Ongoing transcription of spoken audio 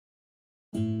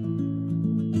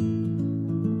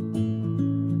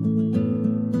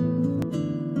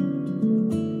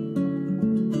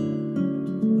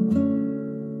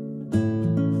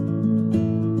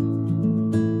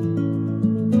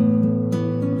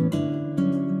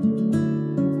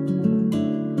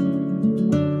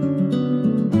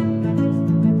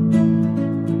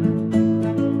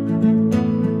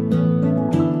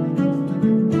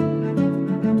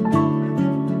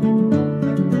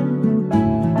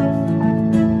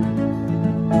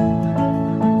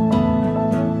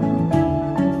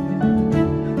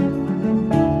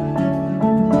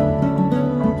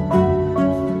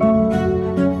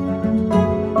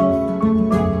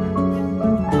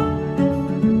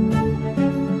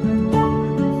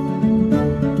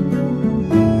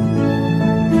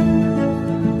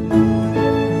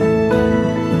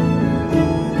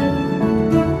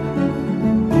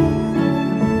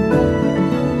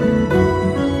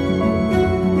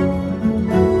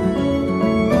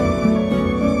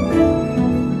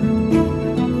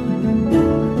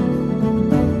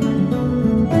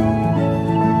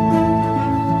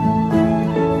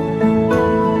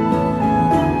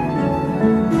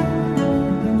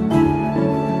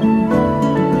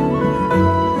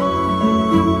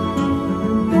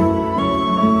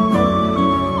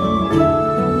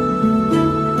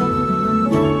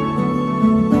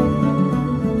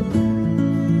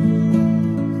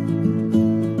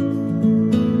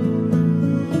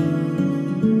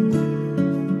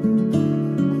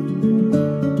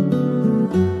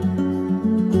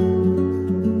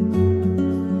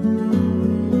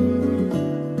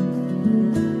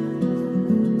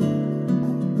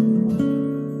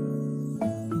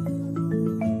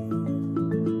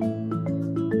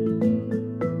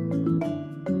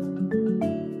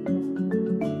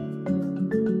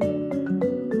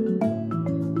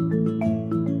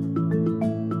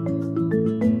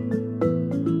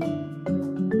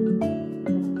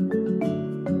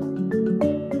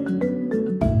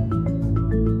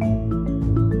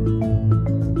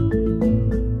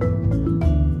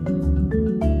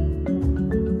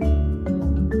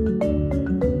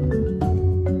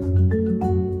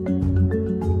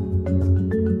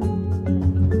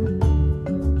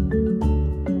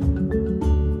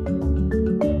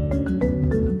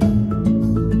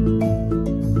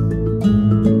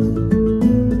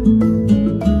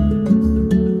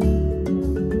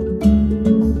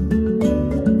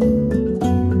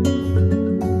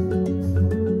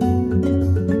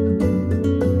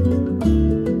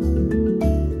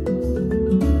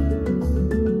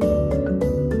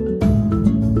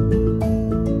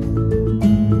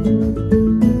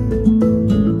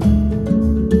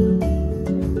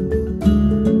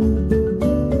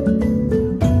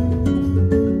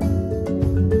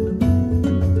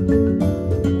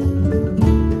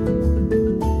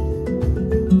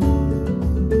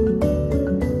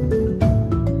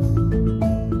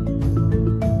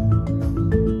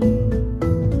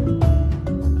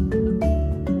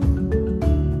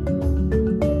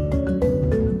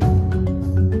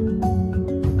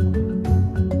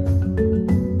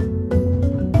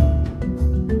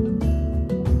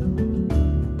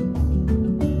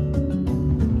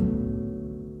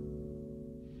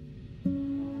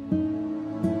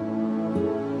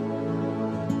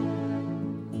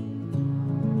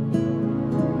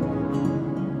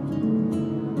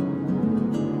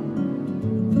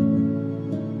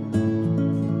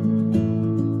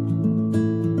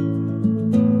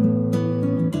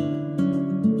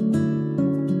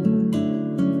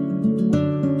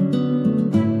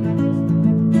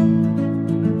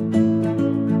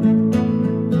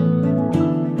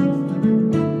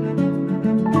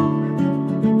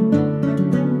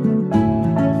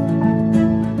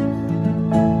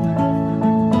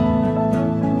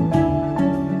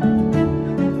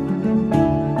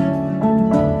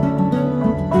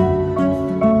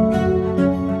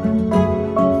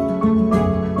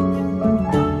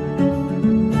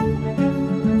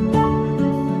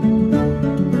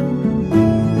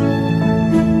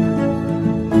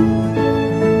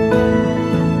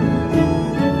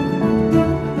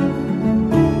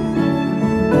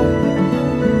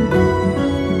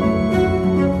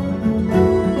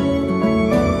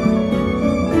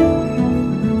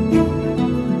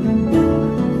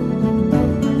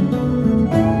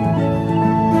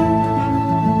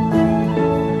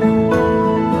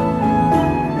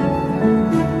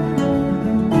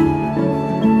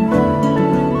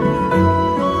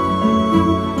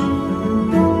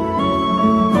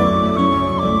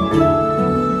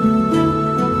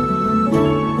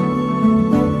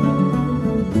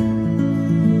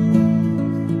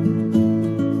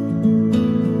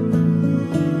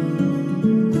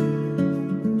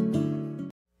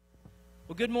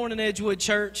Good morning, Edgewood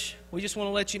Church. We just want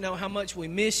to let you know how much we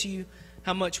miss you,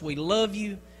 how much we love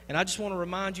you, and I just want to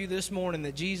remind you this morning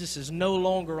that Jesus is no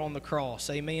longer on the cross.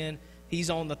 Amen.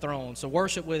 He's on the throne. So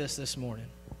worship with us this morning.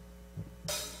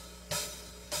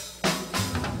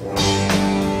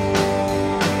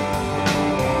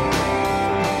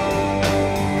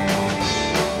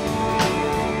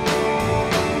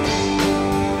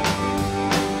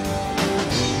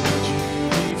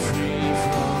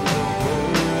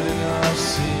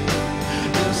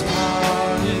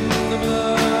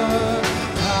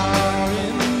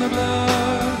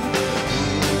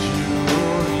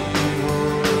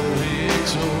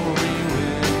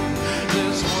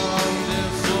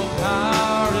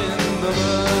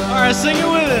 Sing it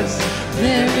with us.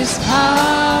 There is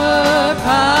power,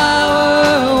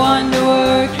 power,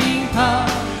 wonder-working power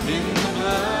in the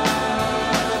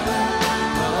blood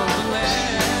of the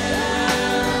Lamb.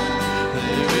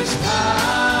 There is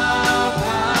power,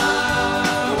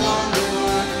 power,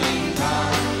 wonder-working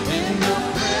power in the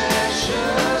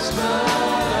precious blood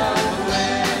of the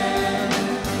Lamb.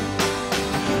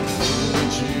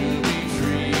 Would you be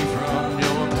free from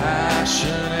your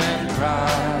passion and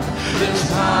pride? There's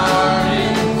power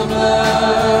in the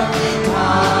blood,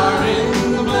 power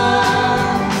in the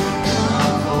blood.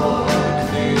 Come forward,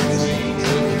 cleansing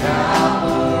to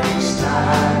Calvary's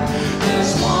tide.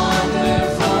 There's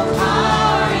wonderful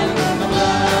power in the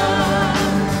blood.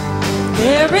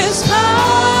 There is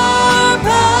power,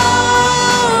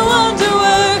 power,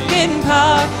 wonder-working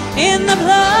power in the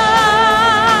blood.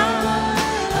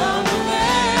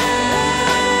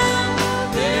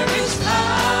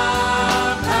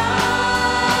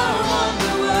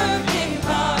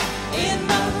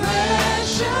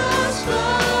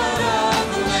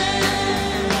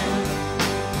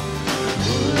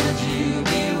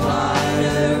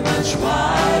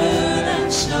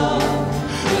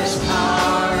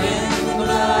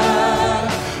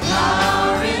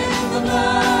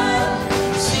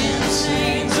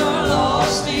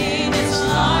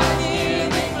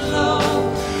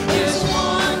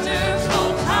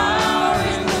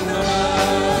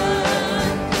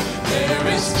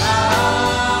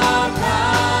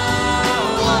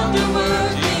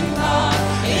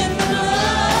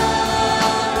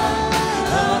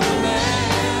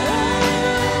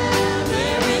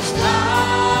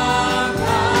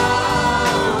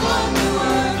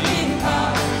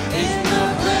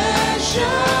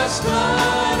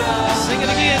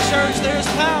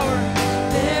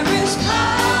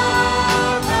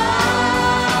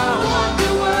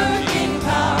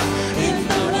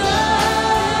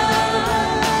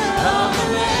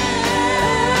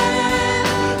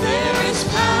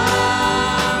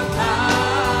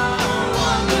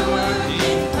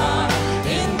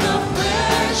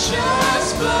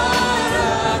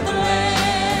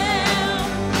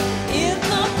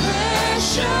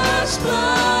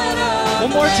 One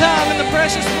more time, in the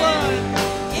precious blood.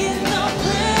 In the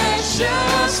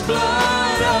precious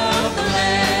blood of the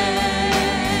Lamb.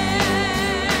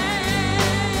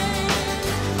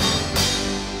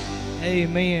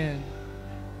 Amen.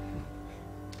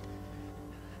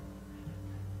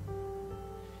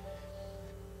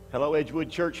 Hello,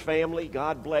 Edgewood Church family.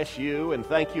 God bless you, and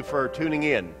thank you for tuning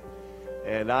in.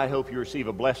 And I hope you receive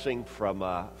a blessing from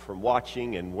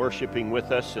watching and worshiping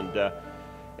with us, and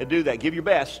do that. Give your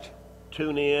best.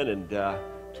 Tune in and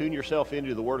tune yourself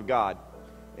into the Word of God,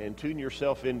 and tune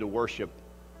yourself into worship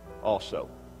also.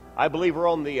 I believe we're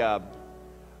on the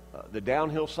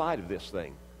downhill side of this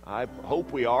thing. I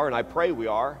hope we are, and I pray we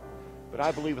are, but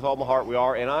I believe with all my heart we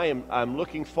are, and I'm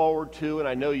looking forward to, and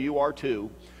I know you are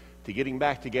too, to getting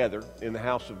back together in the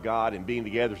house of God and being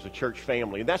together as a church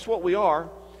family. And that's what we are.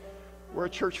 We're a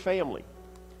church family.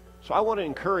 So I want to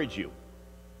encourage you.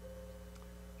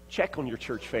 Check on your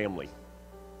church family.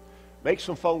 Make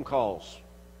some phone calls.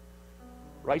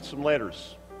 Write some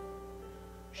letters.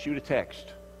 Shoot a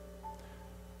text.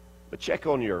 But check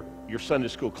on your Sunday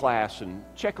school class, and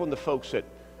check on the folks that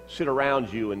sit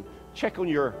around you, and check on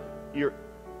your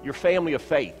family of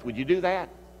faith. Would you do that?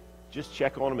 Just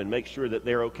check on them and make sure that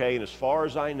they're okay. And as far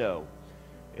as I know,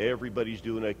 everybody's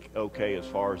doing okay as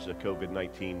far as the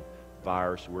COVID-19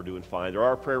 virus. We're doing fine. There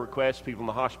are prayer requests. People in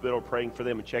the hospital praying for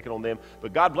them and checking on them.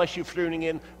 But God bless you for tuning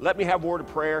in. Let me have a word of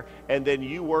prayer, and then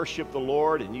you worship the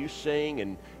Lord, and you sing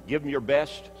and give Him your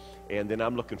best. And then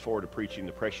I'm looking forward to preaching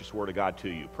the precious Word of God to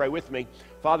you. Pray with me.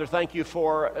 Father, thank you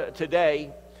for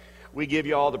today. We give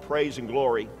you all the praise and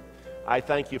glory. I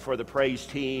thank you for the praise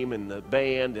team and the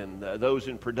band and those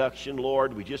in production,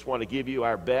 Lord. We just want to give you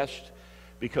our best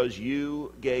because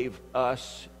you gave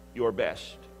us your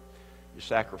best. You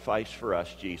sacrificed for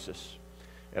us, Jesus.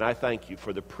 And I thank you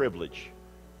for the privilege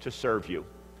to serve you.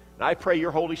 And I pray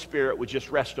your Holy Spirit would just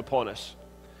rest upon us.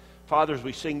 Father, as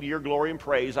we sing to your glory and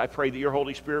praise, I pray that your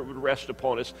Holy Spirit would rest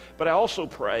upon us. But I also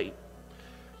pray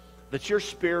that your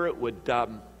Spirit would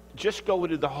just go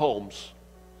into the homes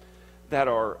that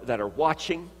are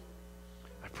watching.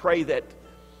 I pray that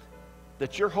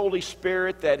your Holy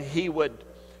Spirit, that He would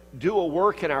do a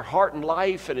work in our heart and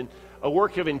life, and a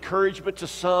work of encouragement to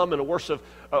some, and a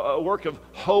work of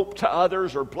hope to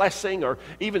others, or blessing, or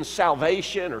even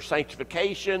salvation, or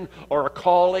sanctification, or a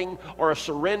calling, or a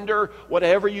surrender.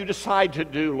 Whatever you decide to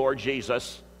do, Lord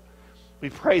Jesus, we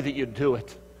pray that you do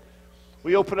it.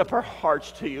 We open up our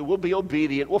hearts to you. We'll be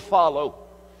obedient. We'll follow.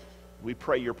 We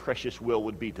pray your precious will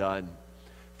would be done.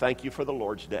 Thank you for the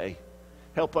Lord's Day.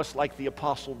 Help us like the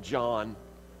Apostle John,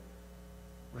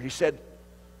 where he said,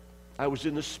 I was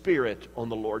in the Spirit on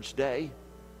the Lord's Day.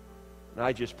 And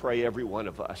I just pray every one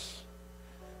of us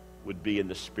would be in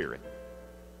the Spirit.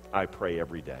 I pray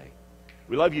every day.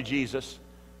 We love you, Jesus.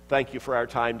 Thank you for our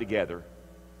time together.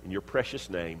 In your precious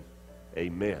name,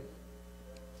 amen.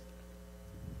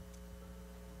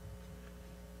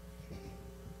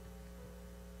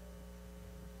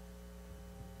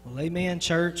 Well, amen,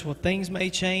 church. Well, things may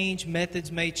change,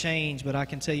 methods may change, but I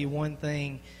can tell you one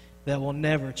thing that will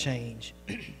never change,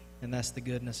 and that's the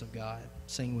goodness of God.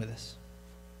 Sing with us.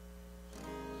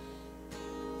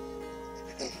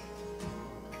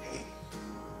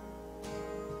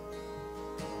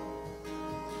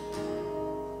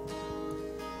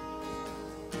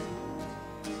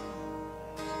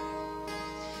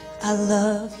 I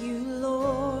love you,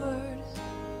 Lord.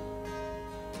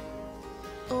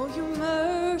 Oh, your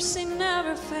mercy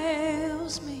never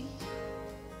fails me.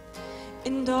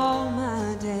 And all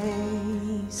my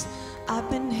days I've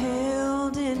been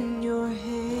held in your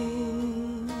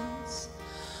hands.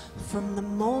 From the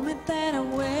moment that I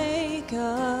wake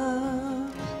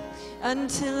up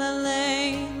until I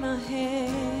lay my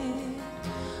head,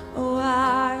 oh,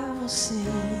 I will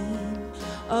sing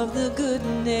of the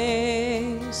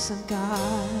goodness of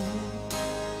God.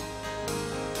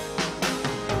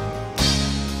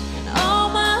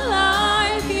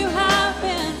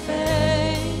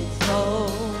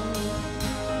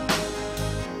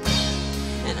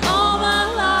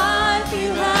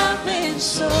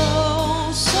 So,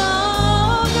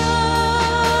 so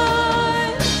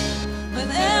good.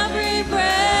 With every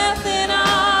breath that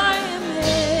I am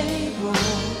able,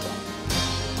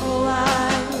 oh,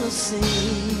 I will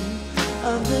sing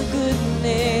of the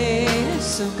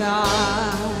goodness of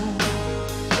God.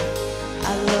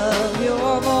 I love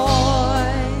your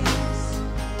voice.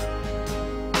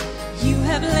 You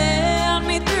have led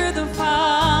me through the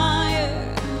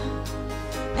fire,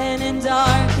 and in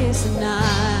darkest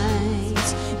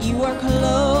night you are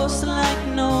close like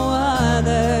no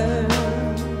other.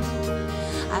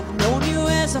 I've known you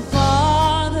as a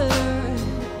father,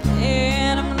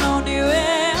 and I've known you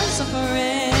as a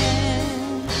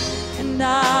friend, and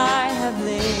I have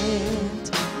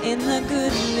lived in the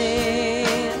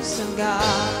goodness of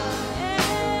God.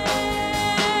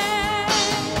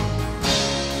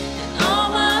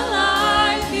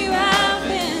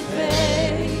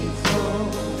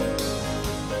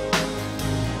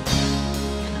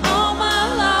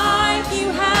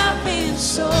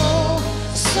 So,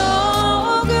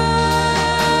 so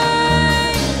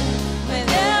good. With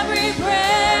every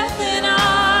breath that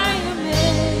I am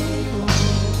able,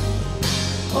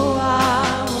 oh,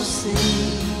 I will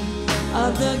sing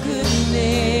of the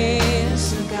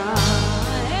goodness of God.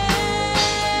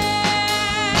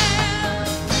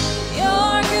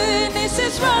 Your goodness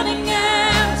is running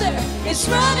after, it's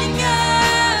running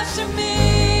after me.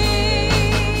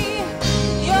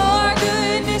 Your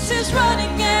goodness is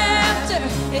running after,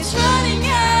 it's running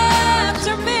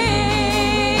after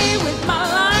me. With my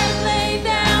life laid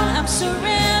down, I'm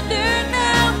surrendered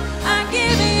now. I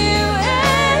give you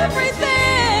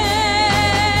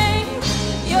everything.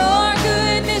 Your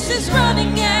goodness is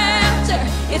running after,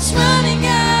 it's running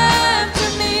after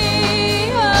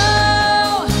me.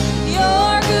 Oh,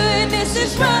 your goodness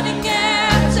is running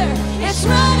after, it's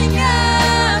running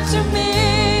after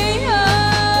me.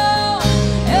 Oh,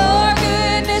 your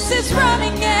goodness is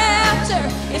running after,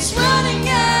 it's running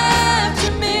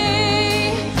after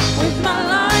me. With my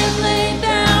life laid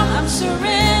down, I'm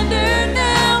surrendered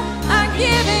now. I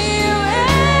give you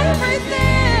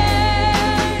everything.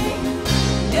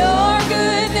 Your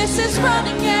goodness is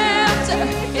running after,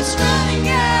 it's running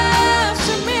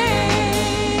after me.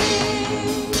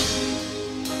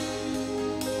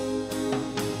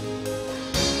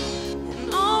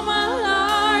 And all my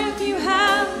life you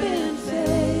have been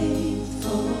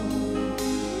faithful.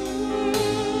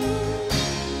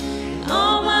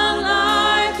 All my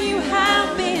life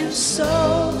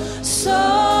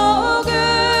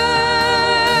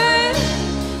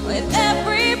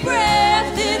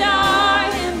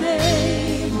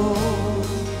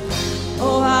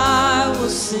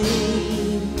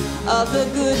sing of the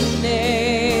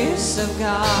goodness of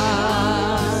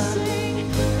God.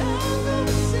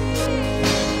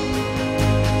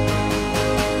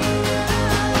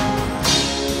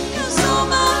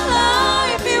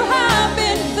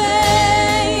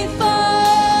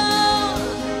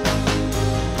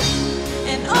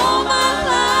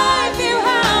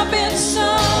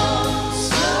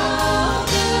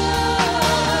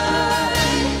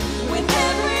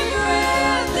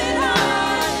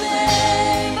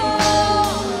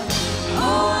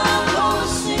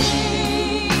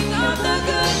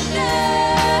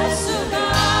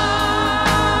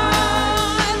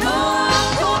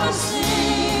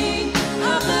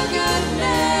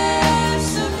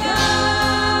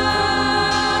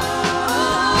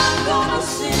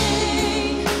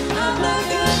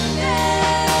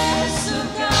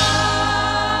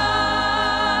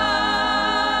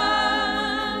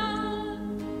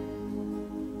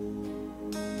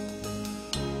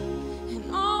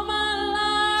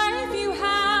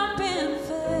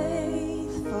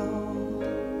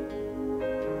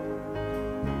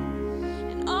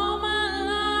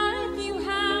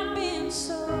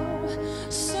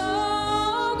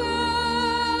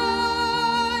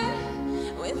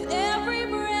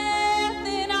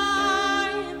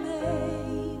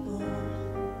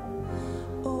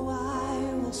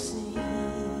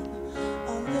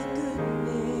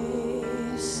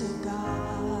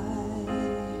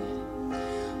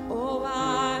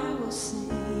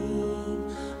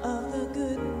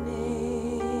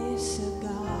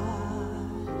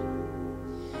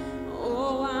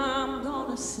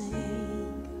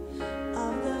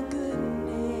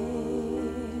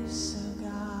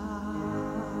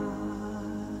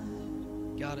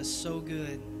 God is so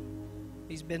good.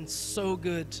 He's been so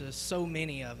good to so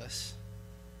many of us.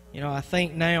 You know, I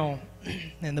think now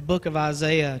in the book of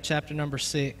Isaiah, chapter number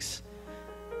 6,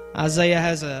 Isaiah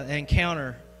has an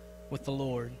encounter with the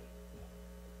Lord.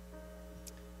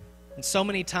 And so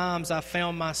many times I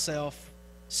found myself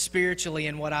spiritually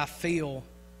in what I feel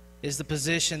is the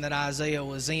position that Isaiah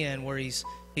was in, where he's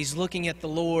looking at the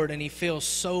Lord and he feels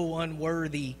so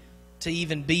unworthy to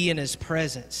even be in His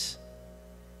presence.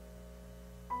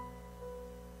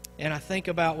 And I think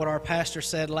about what our pastor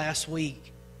said last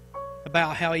week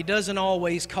about how He doesn't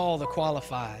always call the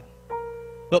qualified,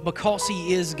 but because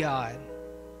He is God,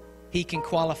 He can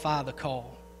qualify the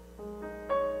call.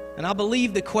 And I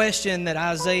believe the question that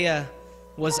Isaiah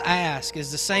was asked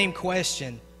is the same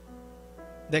question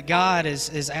that God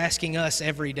is asking us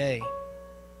every day.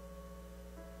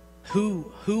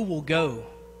 Who will go,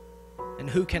 and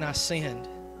who can I send?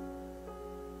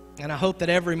 And I hope that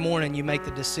every morning you make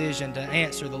the decision to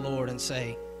answer the Lord and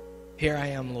say, "Here I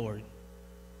am, Lord.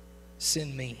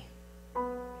 Send me."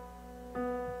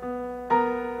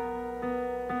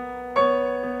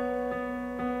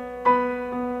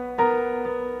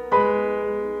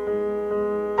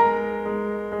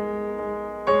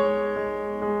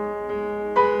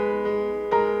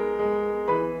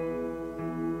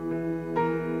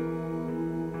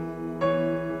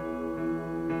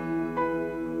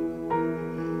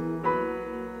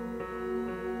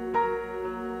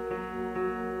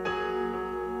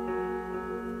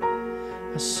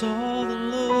 I saw the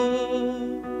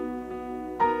Lord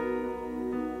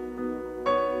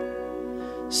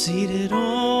seated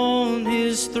on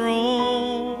His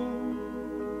throne.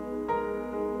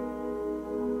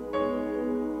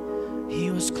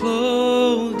 He was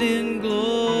clothed in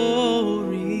glory,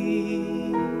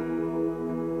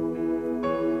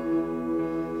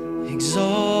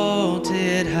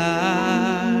 exalted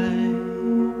high.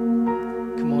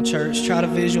 Come on, church, try to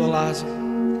visualize it.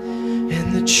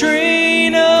 And the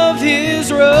train of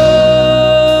His robe,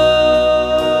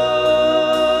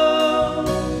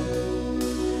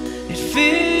 it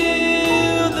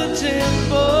filled the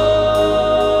temple,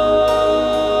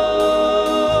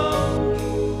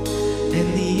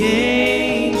 and the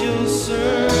angels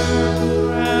circled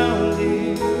around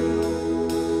Him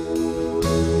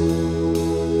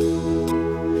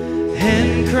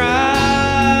and cried.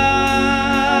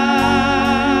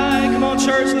 Come on,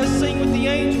 church, let's sing with the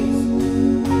angels.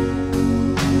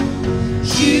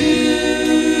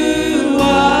 You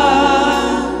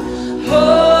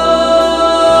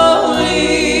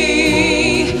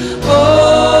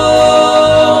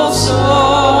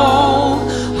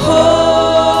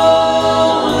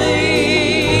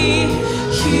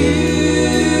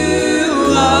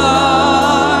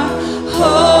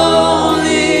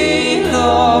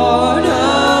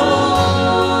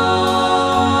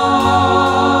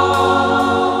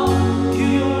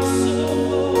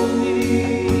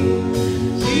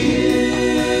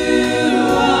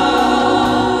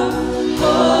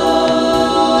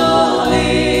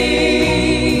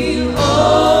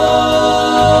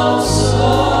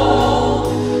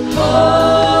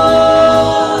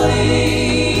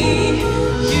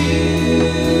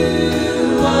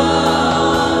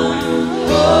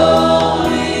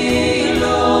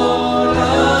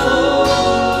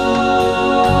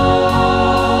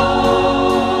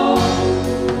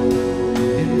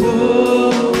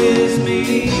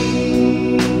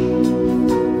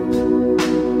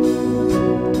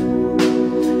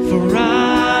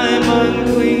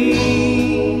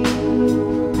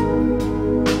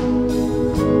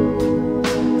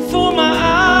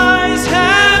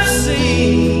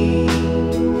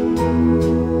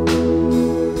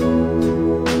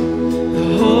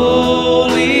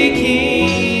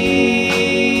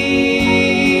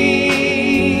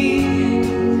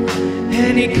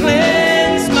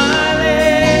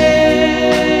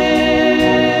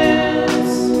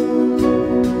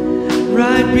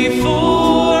right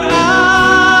before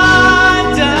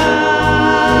I died,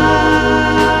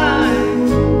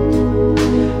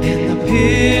 and the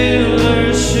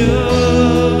pillar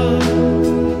shook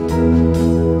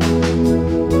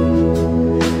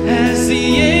as the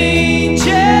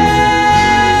angels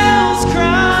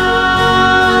cried,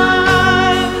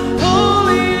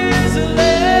 "Holy is the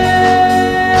Lamb."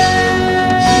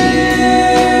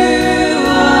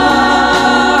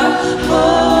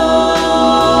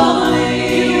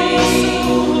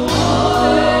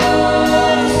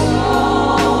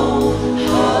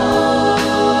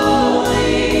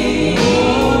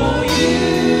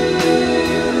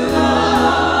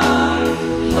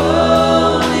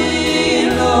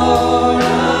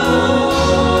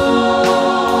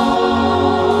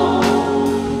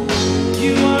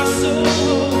 You are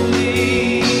holy.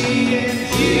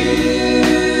 You are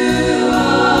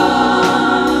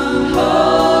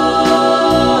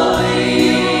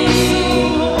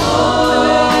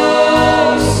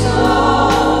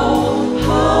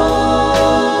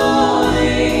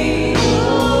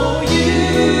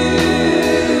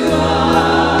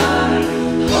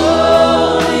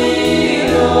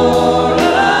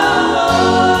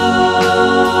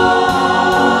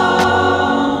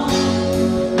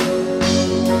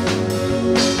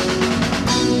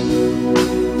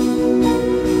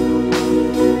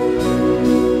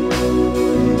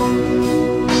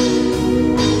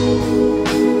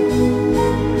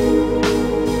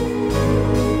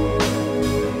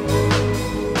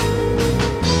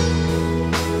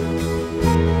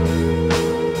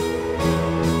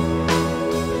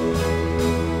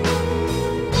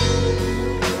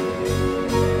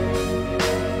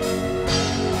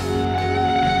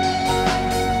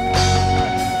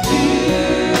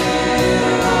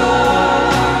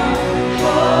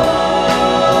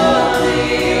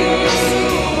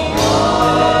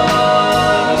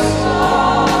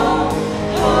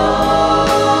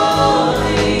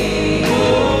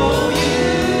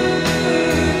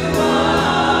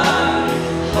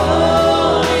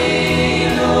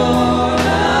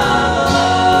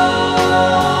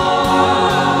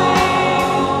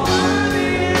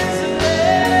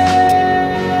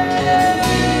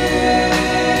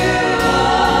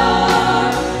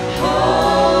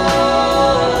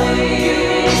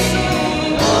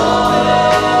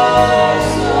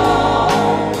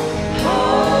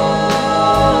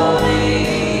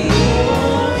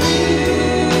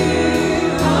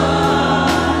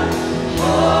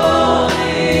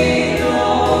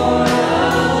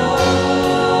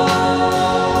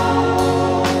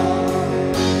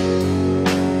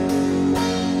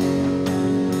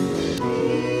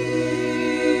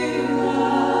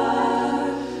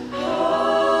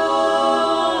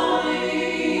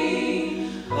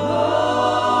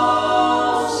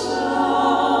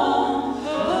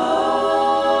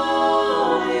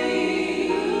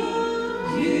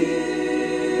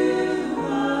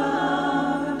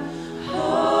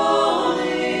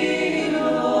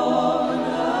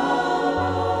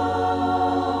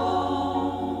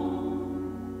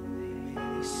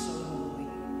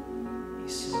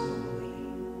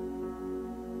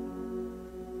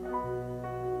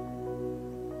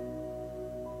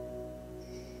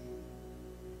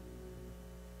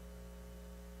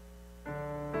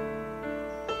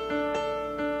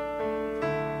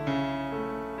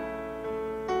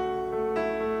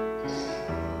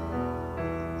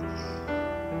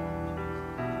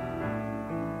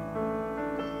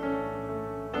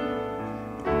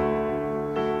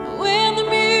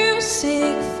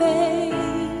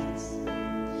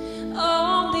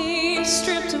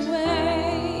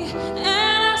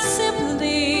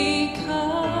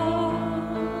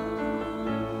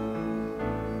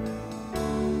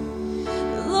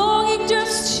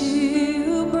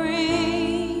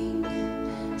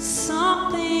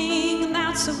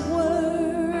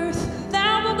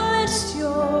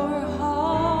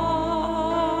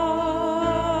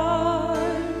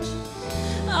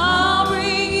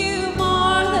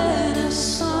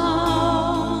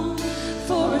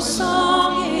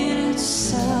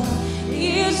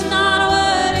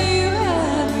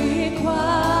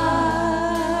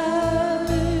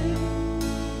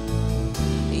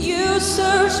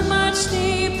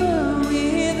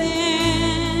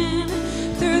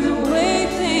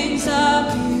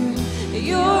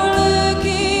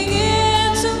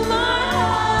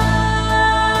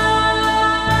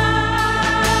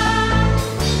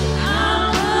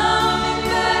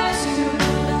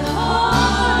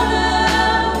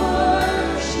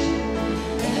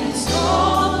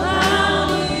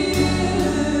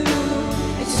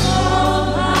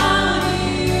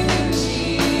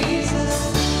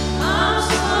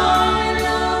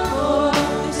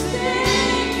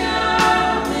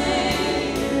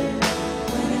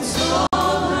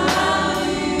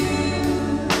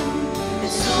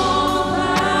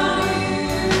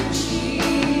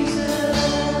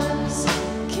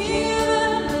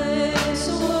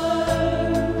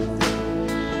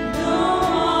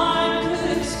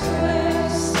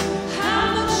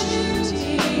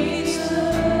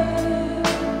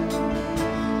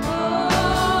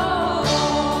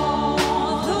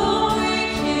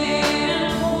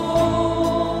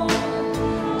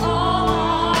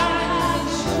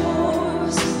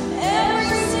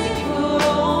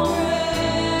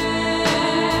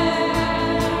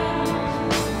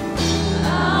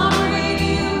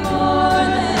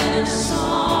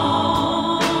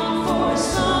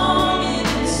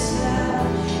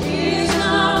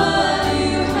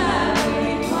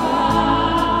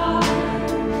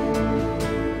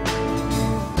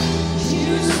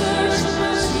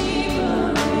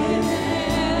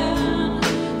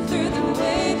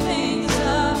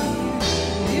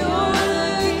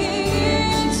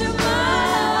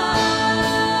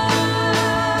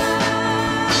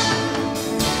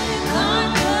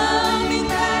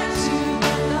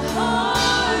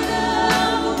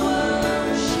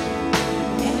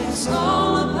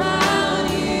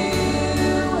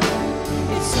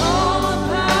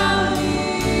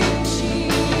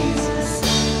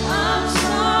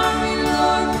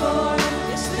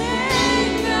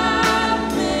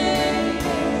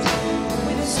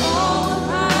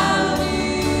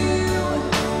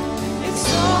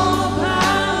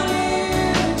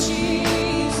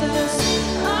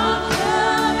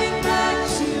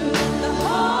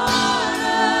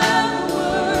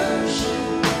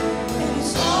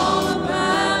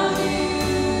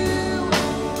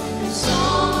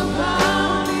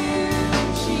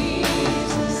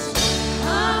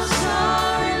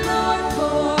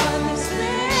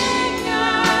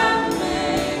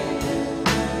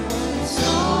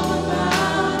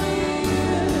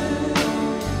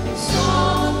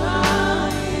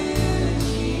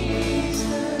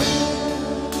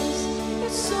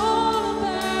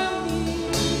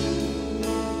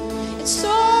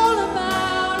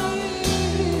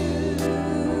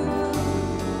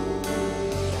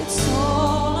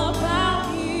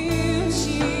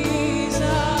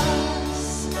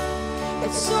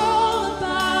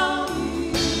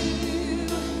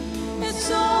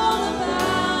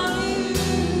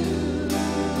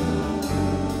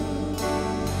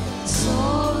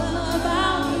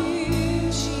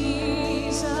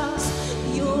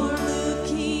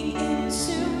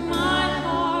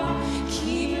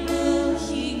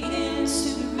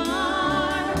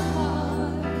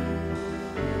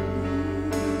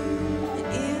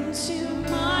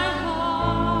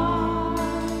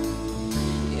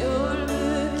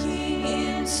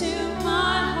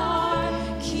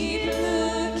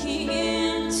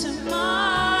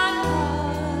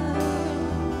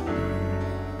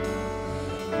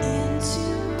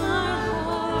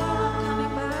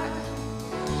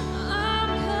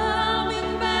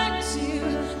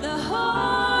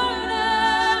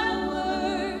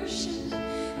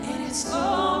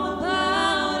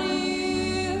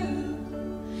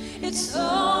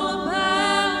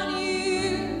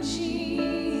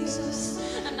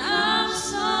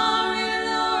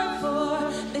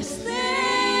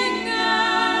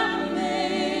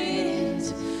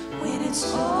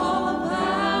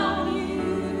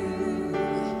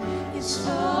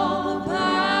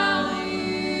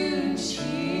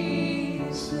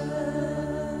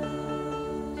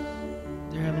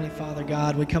Father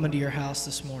God, we come into your house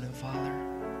this morning, Father.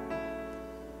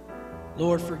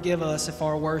 Lord, forgive us if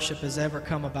our worship has ever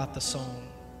come about the song,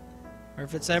 or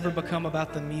if it's ever become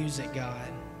about the music,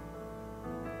 God.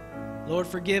 Lord,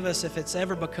 forgive us if it's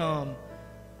ever become,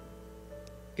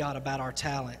 God, about our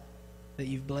talent that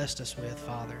you've blessed us with,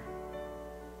 Father.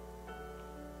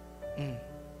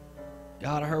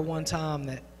 God, I heard one time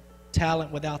that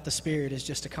talent without the Spirit is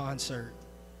just a concert.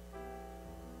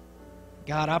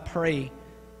 God, I pray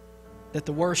that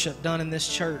the worship done in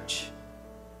this church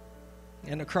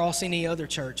and across any other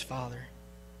church, Father,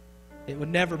 it would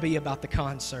never be about the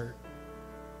concert.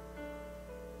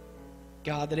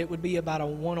 God, that it would be about a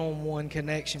one-on-one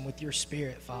connection with your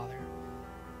Spirit, Father.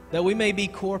 That we may be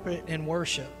corporate in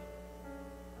worship.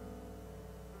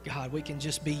 God, we can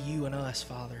just be you and us,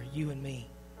 Father, you and me.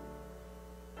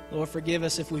 Lord, forgive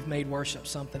us if we've made worship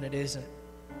something it isn't.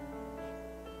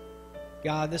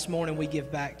 God, this morning we give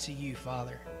back to you,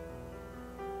 Father.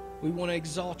 We want to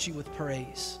exalt you with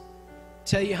praise.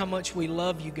 Tell you how much we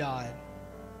love you, God.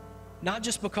 Not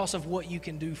just because of what you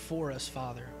can do for us,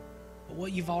 Father, but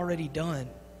what you've already done.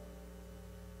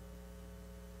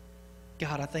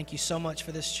 God, I thank you so much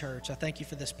for this church. I thank you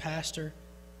for this pastor.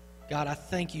 God, I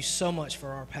thank you so much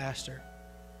for our pastor.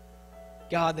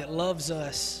 God, that loves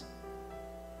us,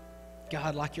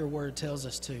 God, like your word tells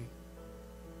us to.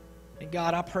 And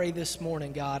God, I pray this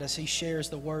morning, God, as he shares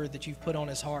the word that you've put on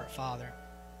his heart, Father,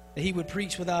 that he would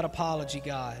preach without apology,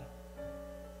 God,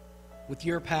 with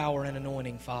your power and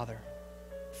anointing, Father,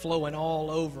 flowing all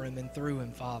over him and through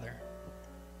him, Father.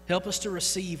 Help us to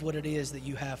receive what it is that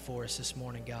you have for us this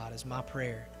morning, God, is my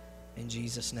prayer. In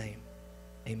Jesus' name,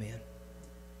 amen.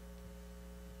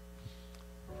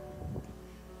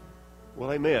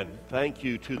 Well, amen. Thank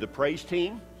you to the praise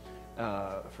team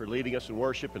for leading us in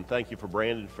worship, and thank you for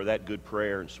Brandon for that good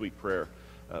prayer and sweet prayer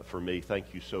for me.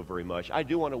 Thank you so very much. I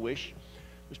do want to wish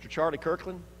Mr. Charlie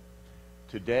Kirkland,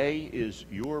 today is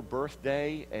your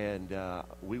birthday, and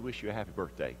we wish you a happy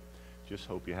birthday. Just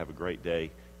hope you have a great day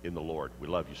in the Lord. We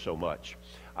love you so much.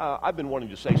 I've been wanting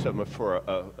to say something for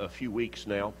a few weeks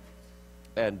now,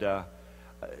 and I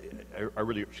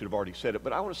really should have already said it,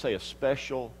 but I want to say a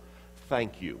special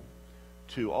thank you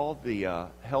to all the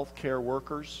healthcare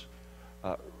workers,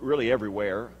 really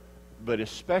everywhere, but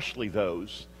especially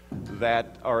those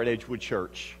that are at Edgewood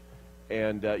Church.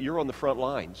 And you're on the front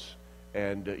lines,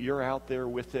 and you're out there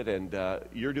with it, and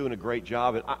you're doing a great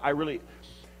job. And I really,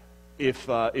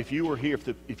 if you were here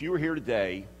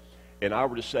today, and I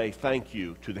were to say thank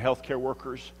you to the healthcare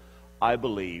workers, I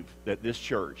believe that this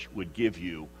church would give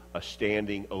you a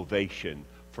standing ovation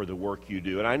for the work you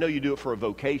do. And I know you do it for a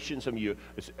vocation. Some of you,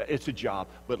 it's a job.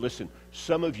 But listen,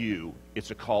 some of you,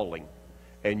 it's a calling.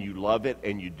 And you love it,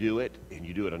 and you do it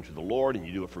unto the Lord, and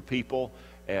you do it for people,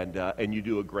 and you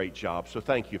do a great job. So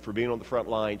thank you for being on the front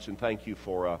lines, and thank you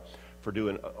for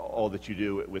doing all that you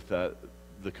do with the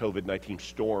COVID-19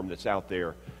 storm that's out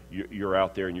there. You're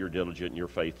out there, and you're diligent, and you're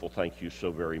faithful. Thank you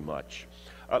so very much.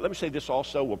 Let me say this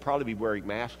also. We'll probably be wearing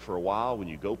masks for a while when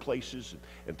you go places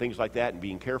and things like that, and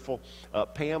being careful.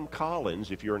 Pam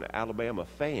Collins, if you're an Alabama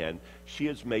fan, she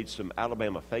has made some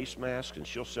Alabama face masks, and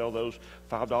she'll sell those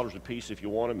 $5 a piece if you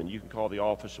want them, and you can call the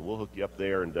office, and we'll hook you up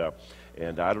there. And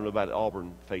I don't know about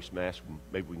Auburn face masks.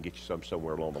 Maybe we can get you some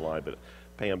somewhere along the line, but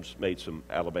Pam's made some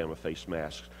Alabama face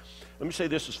masks. Let me say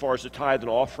this as far as the tithe and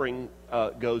offering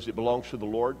goes. It belongs to the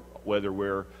Lord, whether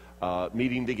we're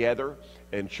meeting together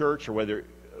in church or whether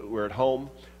we're at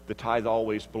home. The tithe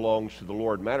always belongs to the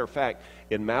Lord. Matter of fact,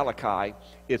 in Malachi,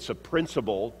 it's a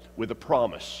principle with a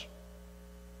promise.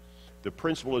 The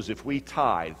principle is if we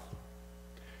tithe,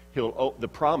 the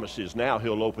promise is now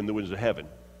he'll open the windows of heaven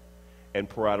and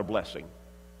pour out a blessing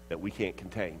that we can't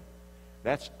contain.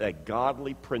 That's a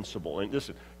godly principle. And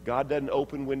listen, God doesn't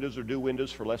open windows or do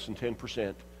windows for less than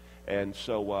 10%. And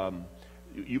so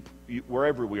you,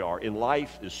 wherever we are in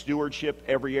life, the stewardship,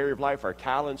 every area of life, our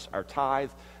talents, our tithe,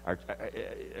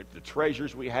 the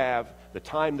treasures we have, the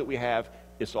time that we have,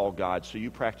 it's all God. So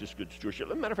you practice good stewardship.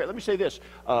 As a matter of fact, let me say this.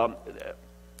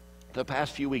 The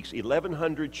past few weeks,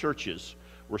 1,100 churches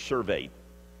were surveyed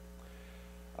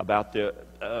about the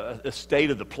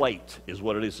state of the plate is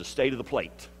what it is, the state of the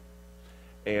plate.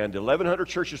 And 1,100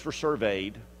 churches were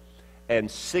surveyed, and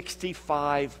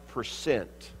 65%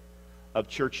 of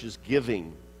churches'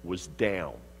 giving was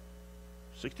down.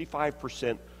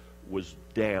 65% was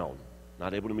down,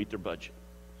 not able to meet their budget.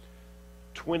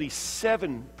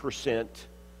 27%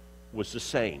 was the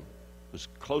same, was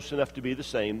close enough to be the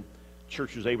same.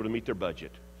 Church was able to meet their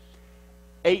budget.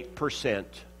 8%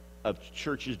 of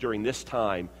churches during this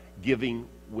time, giving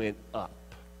went up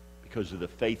because of the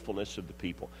faithfulness of the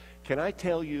people. Can I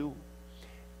tell you,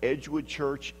 Edgewood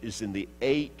Church is in the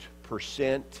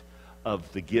 8%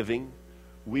 of the giving.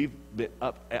 We've been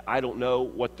up, I don't know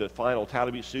what the final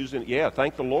tally is, Susan. Yeah,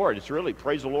 thank the Lord. It's really,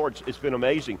 praise the Lord, it's been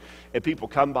amazing. And people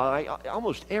come by,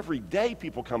 almost every day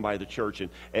people come by the church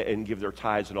and give their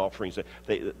tithes and offerings.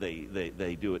 They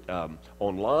do it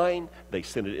online, they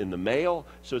send it in the mail,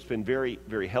 so it's been very,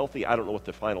 very healthy. I don't know what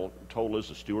the final total is.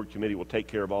 The steward committee will take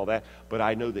care of all that, but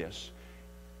I know this.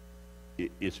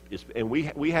 And we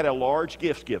had a large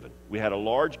gift given. We had a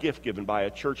large gift given by a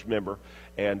church member,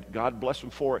 and God bless them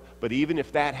for it. But even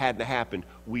if that hadn't happened,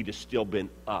 we'd have still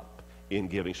been up in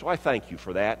giving. So I thank you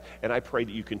for that, and I pray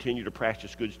that you continue to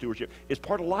practice good stewardship. It's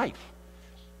part of life,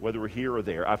 whether we're here or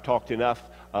there. I've talked enough.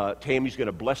 Tammy's going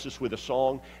to bless us with a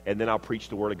song, and then I'll preach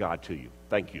the Word of God to you.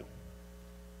 Thank you.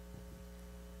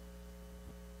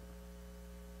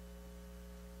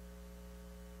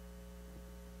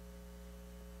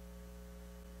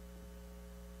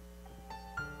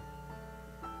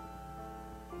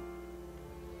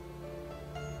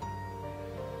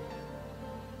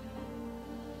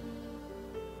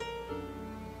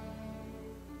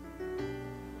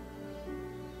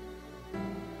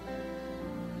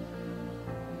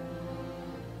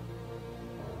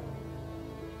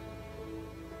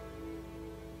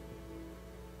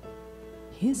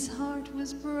 His heart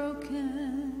was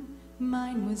broken,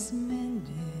 mine was mended.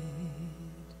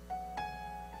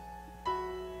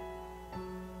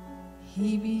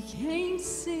 He became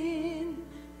sin,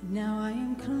 now I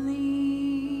am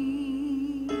clean.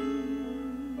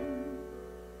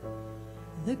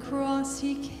 The cross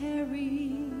he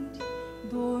carried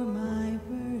bore my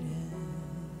burden.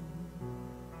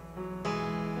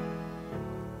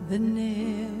 The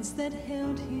nails that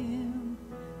held him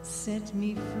set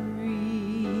me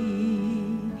free.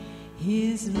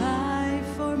 His life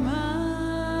for mine,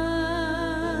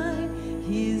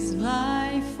 his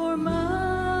life for mine.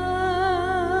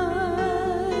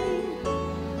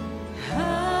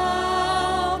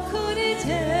 How could it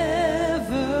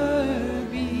ever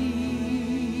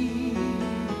be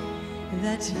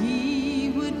that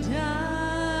he would die,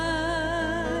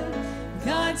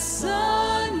 God's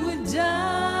Son would die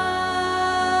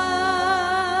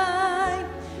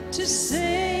to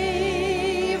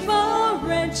save a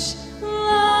wretch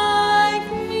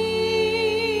like me?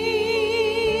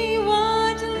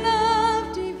 What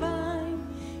love divine,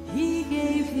 he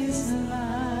gave his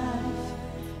life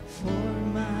for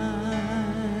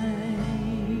mine.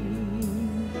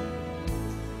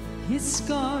 His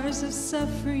scars of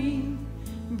suffering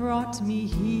brought me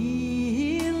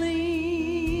healing.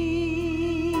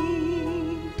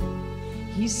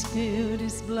 He spilled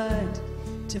his blood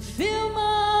to fill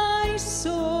my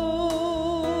soul.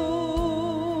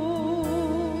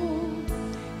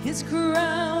 His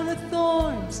crown of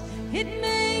thorns, it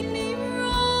made me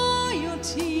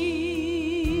royalty.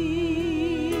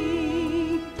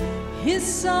 His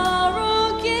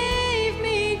sorrow gave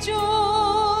me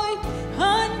joy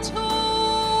untold.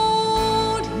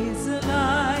 His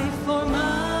life for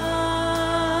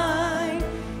mine,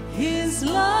 his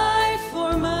life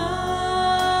for mine.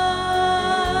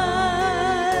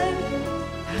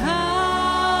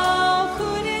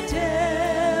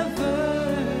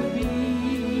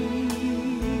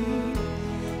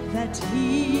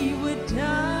 He would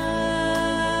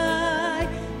die,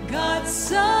 God's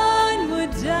Son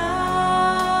would die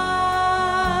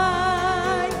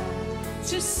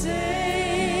to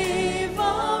save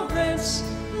a wretch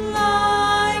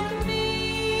like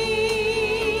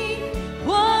me.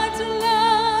 What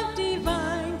love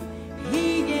divine,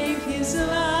 he gave his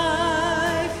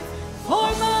life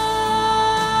for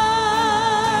mine.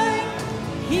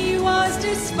 He was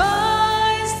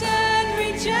despised and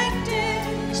rejected,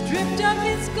 stripped of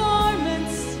his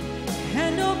garments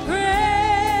and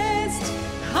oppressed.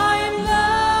 I am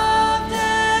loved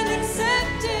and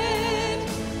accepted,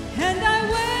 and I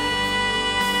wear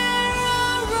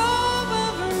a robe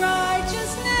of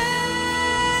righteousness.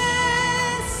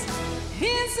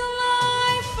 His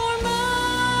life for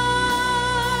mine,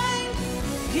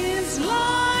 his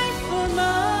life for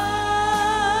mine.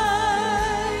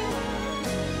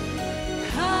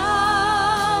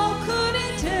 How could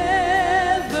it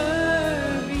ever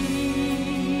be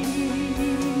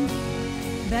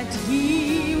that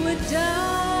he would die,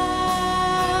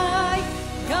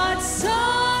 God's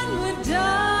Son would die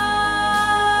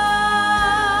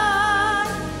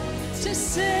to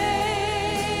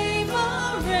save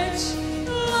a wretch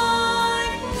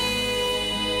like me?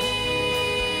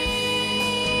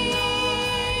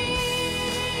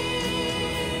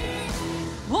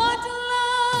 What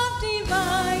love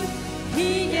divine, he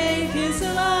gave his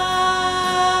life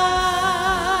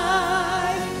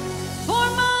for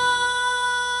mine.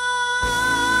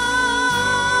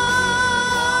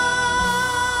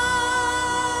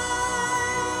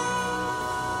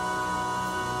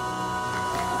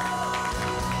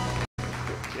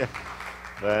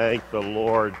 Thank the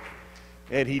Lord.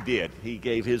 And he did. He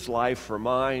gave his life for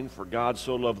mine, for God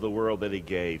so loved the world that he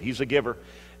gave. He's a giver,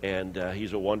 and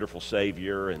he's a wonderful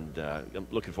Savior, and I'm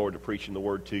looking forward to preaching the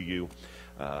Word to you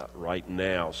right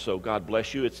now. So God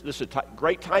bless you. This is a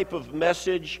great type of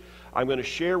message I'm going to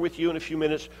share with you in a few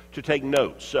minutes to take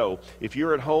notes. So if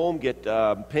you're at home, get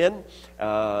pen,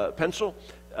 pencil,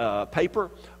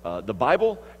 paper, the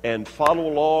Bible, and follow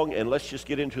along, and let's just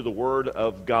get into the Word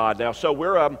of God. Now, so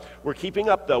we're keeping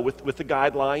up, though, with the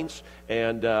guidelines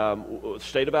and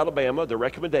state of Alabama, the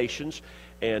recommendations,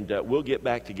 and we'll get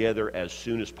back together as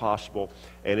soon as possible,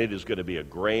 and it is going to be a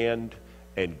grand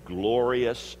and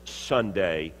glorious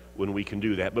Sunday when we can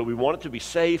do that. But we want it to be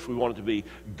safe. We want it to be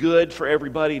good for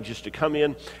everybody just to come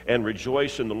in and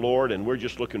rejoice in the Lord, and we're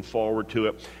just looking forward to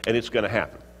it, and it's going to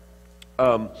happen.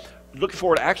 Looking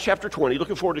forward to Acts chapter 20,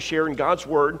 looking forward to sharing God's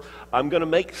Word. I'm going to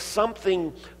make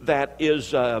something that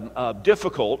is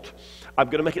difficult, I'm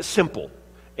going to make it simple.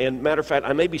 And matter of fact,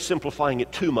 I may be simplifying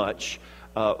it too much.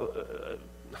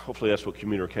 Hopefully that's what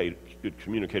good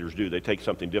communicators do. They take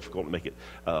something difficult and make it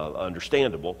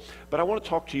understandable. But I want to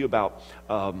talk to you about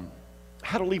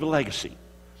how to leave a legacy.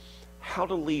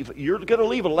 You're going to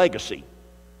leave a legacy,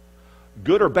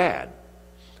 good or bad.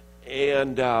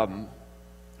 And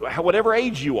whatever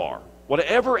age you are,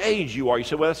 you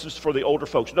say, well, this is for the older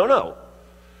folks. No.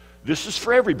 This is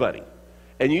for everybody.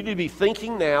 And you need to be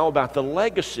thinking now about the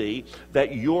legacy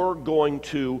that you're going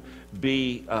to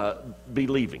be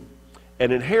leaving.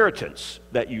 An inheritance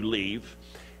that you leave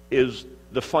is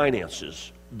the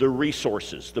finances, the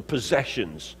resources, the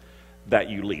possessions that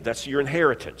you leave. That's your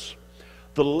inheritance.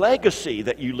 The legacy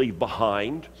that you leave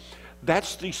behind,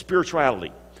 that's the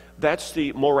spirituality. That's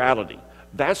the morality.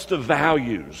 That's the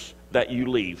values that you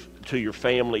leave to your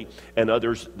family and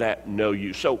others that know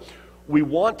you. So we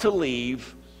want to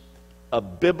leave a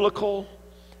biblical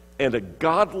and a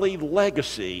godly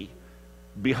legacy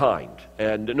behind.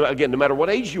 And again, no matter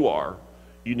what age you are,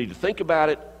 you need to think about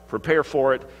it, prepare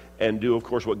for it, and do, of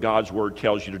course, what God's Word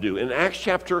tells you to do. In Acts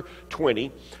chapter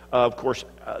 20, of course,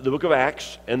 the book of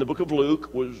Acts and the book of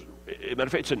Luke was, matter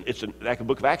of fact, the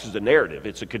book of Acts is a narrative.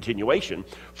 It's a continuation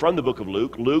from the book of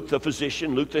Luke. Luke, the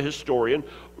physician, Luke, the historian,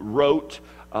 wrote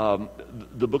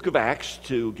the book of Acts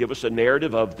to give us a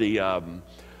narrative of the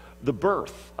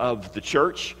birth of the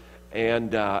church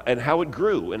and how it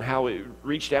grew and how it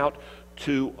reached out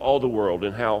to all the world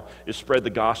and how it spread the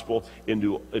gospel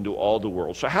into all the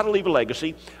world. So how to leave a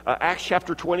legacy. Acts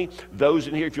chapter 20, those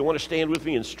in here, if you want to stand with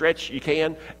me and stretch, you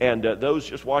can. And those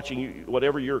just watching,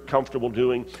 whatever you're comfortable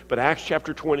doing. But Acts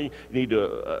chapter 20, you need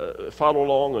to follow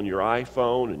along on your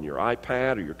iPhone and your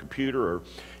iPad or your computer or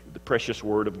the precious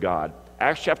Word of God.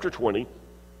 Acts chapter 20,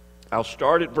 I'll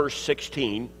start at verse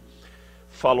 16.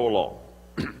 Follow along.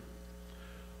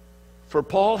 For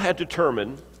Paul had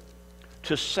determined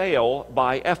to sail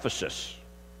by Ephesus,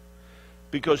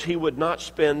 because he would not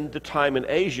spend the time in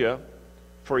Asia,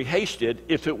 for he hasted,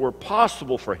 if it were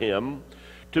possible for him,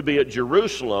 to be at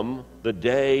Jerusalem the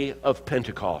day of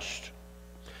Pentecost.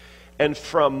 And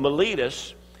from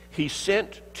Miletus he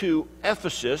sent to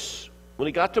Ephesus. When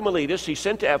he got to Miletus, he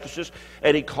sent to Ephesus,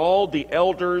 and he called the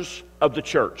elders of the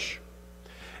church.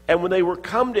 And when they were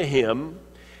come to him,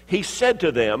 he said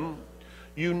to them,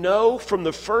 you know from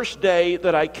the first day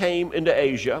that I came into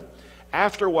Asia,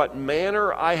 after what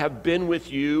manner I have been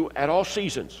with you at all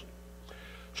seasons,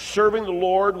 serving the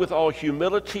Lord with all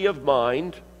humility of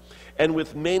mind, and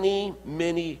with many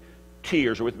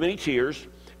tears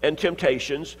and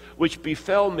temptations, which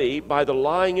befell me by the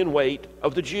lying in wait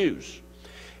of the Jews,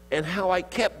 and how I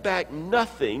kept back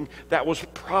nothing that was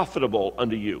profitable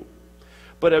unto you,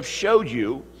 but have showed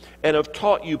you and have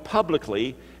taught you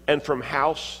publicly and from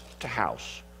house to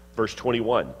house. Verse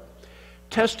 21,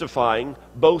 testifying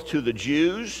both to the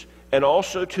Jews and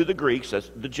also to the Greeks, that's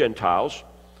the Gentiles.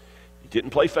 He didn't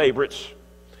play favorites.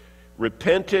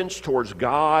 Repentance towards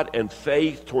God and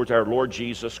faith towards our Lord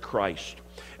Jesus Christ.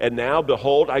 And now,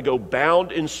 behold, I go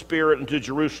bound in spirit into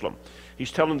Jerusalem.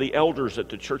 He's telling the elders at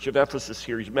the church of Ephesus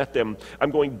here, he's met them,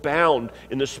 I'm going bound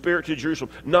in the spirit to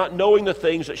Jerusalem, not knowing the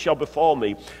things that shall befall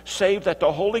me, save that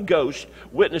the Holy Ghost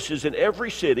witnesses in every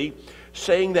city,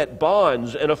 saying that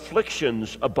bonds and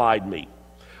afflictions abide me.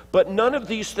 But none of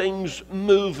these things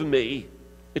move me.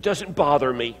 It doesn't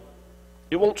bother me.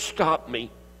 It won't stop me.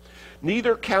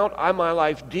 Neither count I my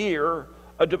life dear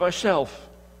unto myself,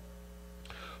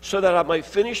 so that I might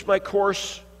finish my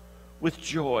course with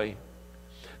joy,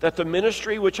 that the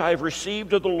ministry which I have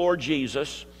received of the Lord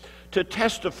Jesus, to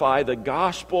testify the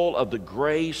gospel of the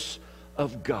grace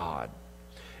of God.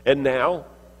 And now,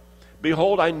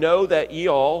 behold, I know that ye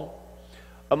all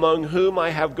among whom I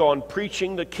have gone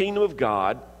preaching the kingdom of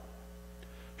God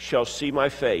shall see my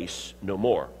face no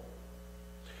more.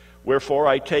 Wherefore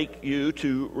I take you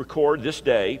to record this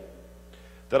day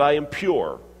that I am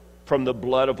pure from the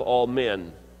blood of all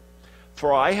men.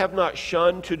 For I have not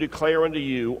shunned to declare unto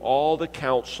you all the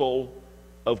counsel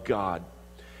of God.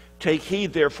 Take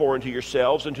heed therefore unto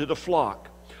yourselves and to the flock,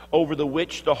 over the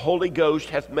which the Holy Ghost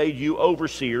hath made you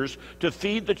overseers, to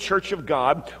feed the church of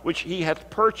God, which he hath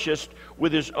purchased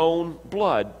with his own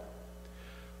blood.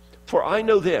 For I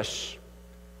know this,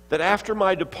 that after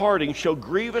my departing shall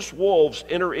grievous wolves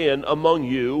enter in among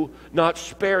you, not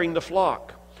sparing the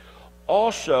flock.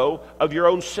 Also of your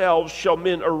own selves shall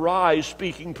men arise,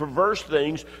 speaking perverse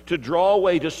things, to draw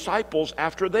away disciples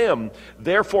after them.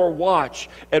 Therefore watch,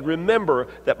 and remember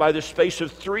that by the space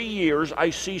of 3 years I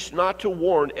cease not to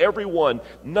warn everyone,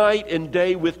 night and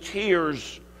day with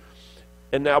tears.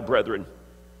 And now, brethren,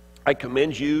 I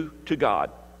commend you to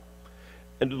God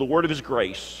and to the word of his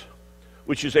grace,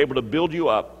 which is able to build you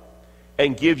up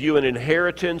and give you an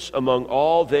inheritance among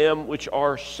all them which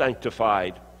are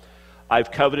sanctified. I've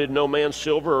coveted no man's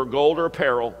silver or gold or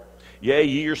apparel. Yea,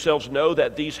 ye yourselves know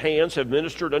that these hands have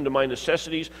ministered unto my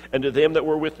necessities and to them that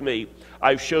were with me.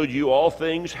 I've showed you all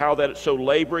things, how that so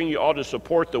laboring you ought to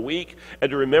support the weak, and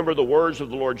to remember the words of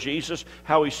the Lord Jesus,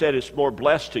 how he said it's more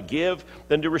blessed to give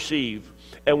than to receive.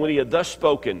 And when he had thus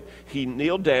spoken, he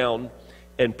kneeled down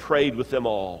and prayed with them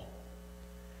all.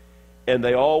 And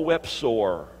they all wept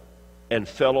sore and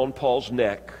fell on Paul's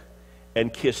neck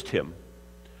and kissed him,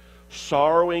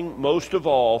 sorrowing most of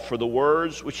all for the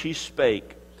words which he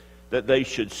spake, that they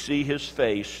should see his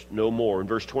face no more. In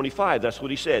verse 25, that's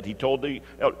what he said. He told the,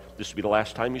 this will be the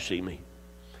last time you see me.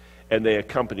 And they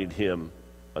accompanied him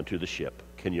unto the ship.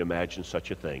 Can you imagine such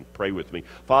a thing? Pray with me.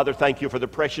 Father, thank you for the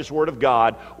precious word of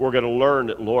God. We're going to learn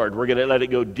it, Lord. We're going to let it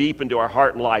go deep into our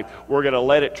heart and life. We're going to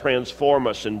let it transform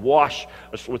us and wash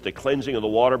us with the cleansing of the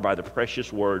water by the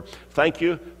precious word. Thank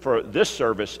you for this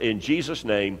service. In Jesus'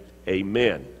 name,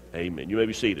 amen. Amen. You may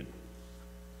be seated.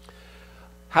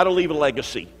 How to leave a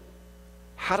legacy.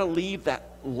 How to leave that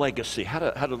legacy. How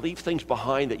to leave things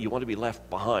behind that you want to be left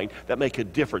behind that make a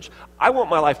difference. I want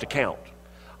my life to count.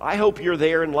 I hope you're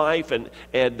there in life, and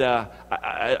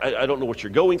I don't know what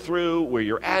you're going through, where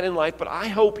you're at in life, but I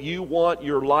hope you want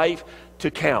your life to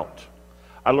count.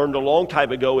 I learned a long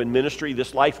time ago in ministry,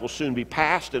 this life will soon be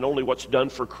past, and only what's done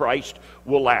for Christ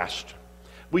will last.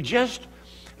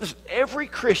 Listen, every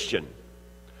Christian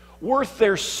worth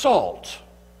their salt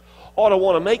ought to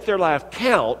want to make their life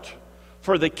count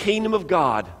for the kingdom of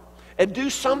God and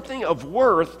do something of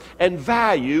worth and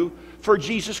value for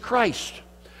Jesus Christ.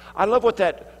 I love what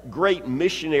that great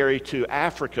missionary to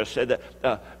Africa said,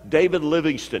 that David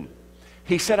Livingstone.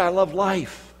 He said, I love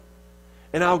life,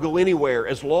 and I'll go anywhere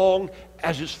as long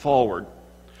as it's forward.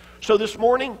 So this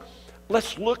morning,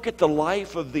 let's look at the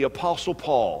life of the Apostle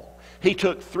Paul. He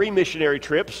took 3 missionary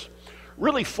trips.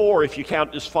 Really 4 if you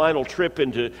count this final trip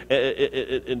and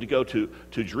to go to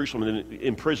Jerusalem and then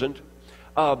imprisoned.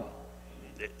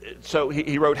 So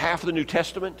he wrote half of the New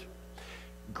Testament.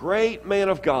 Great man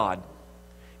of God.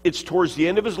 It's towards the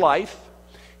end of his life.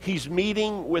 He's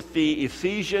meeting with the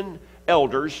Ephesian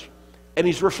elders, and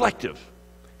he's reflective.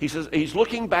 He says he's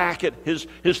looking back at his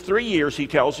 3 years, he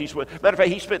tells. Matter of fact,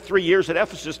 he spent 3 years at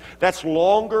Ephesus. That's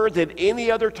longer than any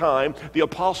other time the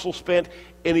apostle spent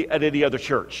at any other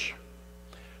church.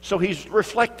 So he's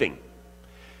reflecting.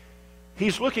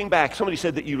 He's looking back. Somebody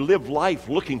said that you live life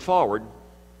looking forward,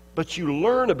 but you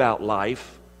learn about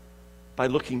life by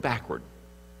looking backward.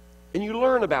 And you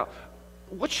learn about,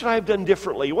 what should I have done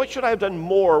differently? What should I have done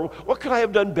more? What could I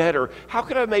have done better? How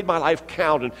could I have made my life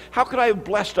count? And how could I have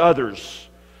blessed others?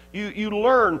 You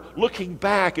learn looking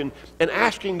back and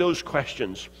asking those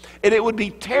questions. And it would be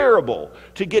terrible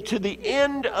to get to the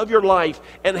end of your life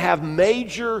and have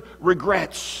major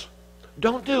regrets.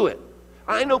 Don't do it.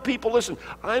 I know people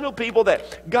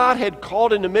that God had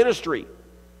called into ministry.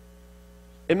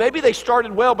 And maybe they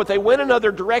started well, but they went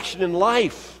another direction in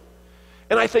life.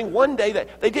 And I think one day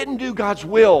that they didn't do God's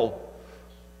will.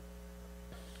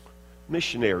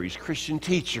 Missionaries, Christian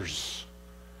teachers,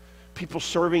 people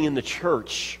serving in the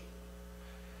church.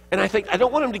 And I think, I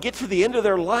don't want them to get to the end of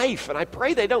their life, and I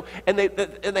pray they don't, and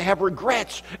they have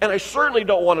regrets. And I certainly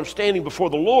don't want them standing before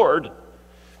the Lord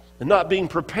and not being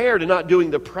prepared and not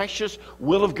doing the precious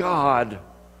will of God.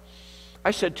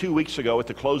 I said 2 weeks ago at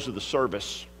the close of the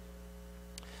service,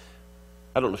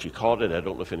 I don't know if you caught it, I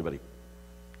don't know if anybody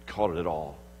caught it at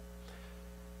all,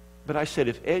 but I said,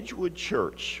 if Edgewood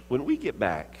Church, when we get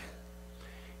back,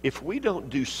 if we don't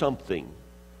do something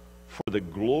for the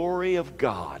glory of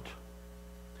God,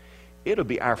 it'll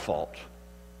be our fault.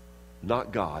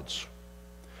 not God's.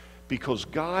 Because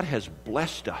God has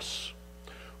blessed us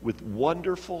with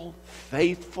wonderful,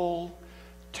 faithful,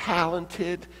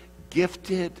 talented,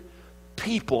 gifted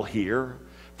people here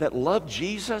that love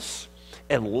Jesus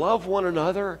and love one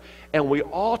another, and we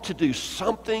ought to do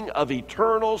something of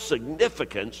eternal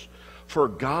significance for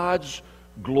God's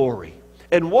glory.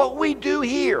 And what we do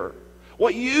here,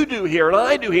 what you do here, and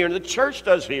I do here, and the church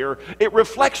does here, it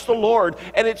reflects the Lord,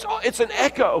 and it's an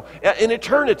echo in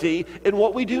eternity in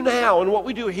what we do now and what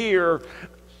we do here.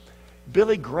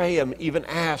 Billy Graham even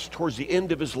asked towards the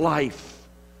end of his life,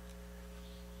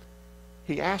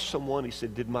 he asked someone, he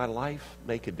said, "Did my life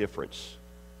make a difference?"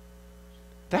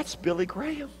 That's Billy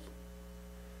Graham.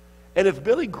 And if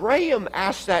Billy Graham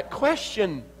asked that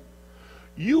question,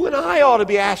 you and I ought to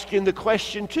be asking the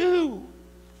question too.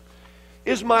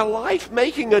 Is my life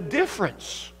making a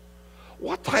difference?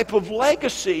 What type of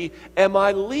legacy am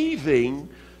I leaving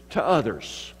to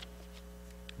others?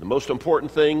 The most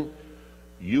important thing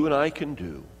you and I can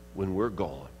do when we're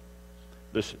gone,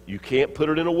 listen, you can't put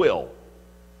it in a will,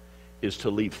 is to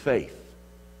leave faith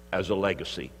as a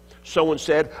legacy. Someone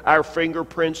said, our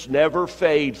fingerprints never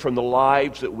fade from the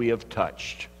lives that we have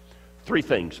touched. 3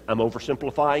 things. I'm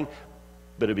oversimplifying,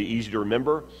 but it'll be easy to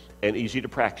remember and easy to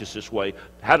practice this way.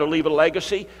 How to leave a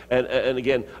legacy, and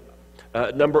again,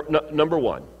 number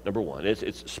one,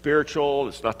 it's spiritual,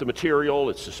 it's not the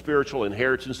material, it's the spiritual.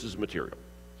 Inheritance is material.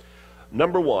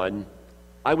 Number 1,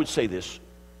 I would say this: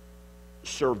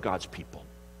 serve God's people.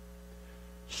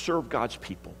 Serve God's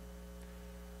people.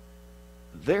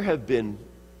 There have been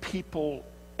people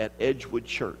at Edgewood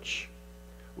Church.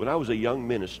 When I was a young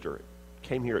minister,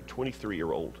 came here at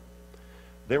 23-year-old,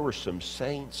 there were some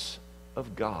saints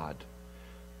of God.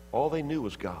 All they knew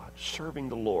was God, serving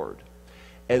the Lord.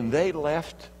 And they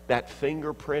left that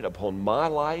fingerprint upon my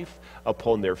life,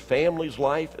 upon their family's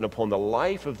life, and upon the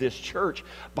life of this church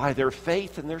by their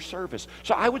faith and their service.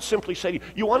 So I would simply say to you,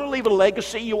 you want to leave a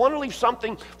legacy? You want to leave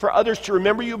something for others to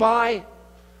remember you by?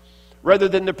 Rather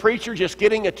than the preacher just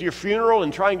getting at your funeral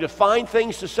and trying to find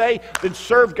things to say, then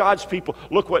serve God's people.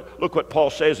 Look what Paul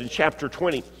says in chapter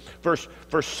 20, verse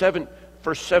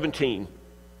 17.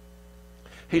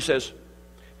 He says,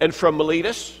 and from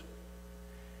Miletus,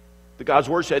 the God's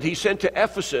word said, he sent to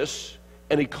Ephesus,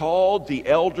 and he called the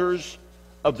elders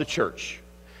of the church.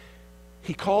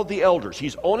 He called the elders.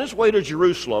 He's on his way to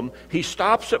Jerusalem. He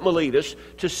stops at Miletus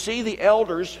to see the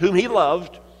elders whom he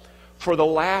loved for the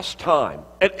last time.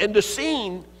 And the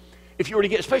scene, if you were to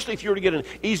get, especially if you were to get an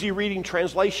easy reading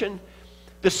translation,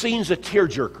 the scene's a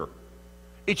tearjerker.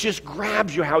 It just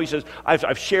grabs you how he says,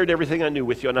 I've shared everything I knew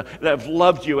with you, and I've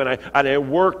loved you, and I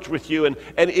worked with you, and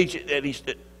he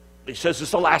says,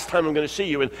 it's the last time I'm going to see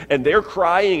you, and they're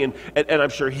crying, and I'm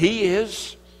sure he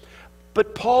is.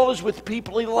 But Paul is with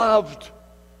people he loved.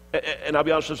 And I'll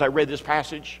be honest, as I read this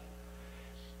passage,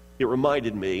 it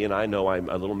reminded me, and I know I'm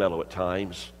a little mellow at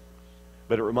times,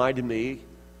 but it reminded me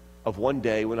of one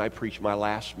day when I preached my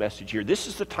last message here. This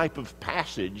is the type of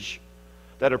passage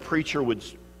that a preacher would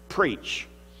preach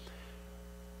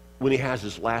when he has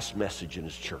his last message in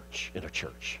his church, in a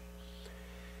church.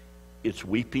 It's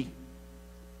weepy.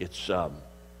 It's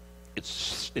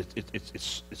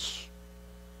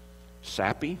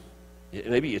sappy.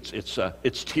 Maybe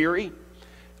it's teary.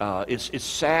 It's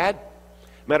sad.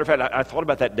 Matter of fact, I thought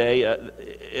about that day,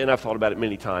 and I've thought about it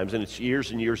many times, and it's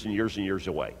years and years and years and years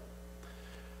away.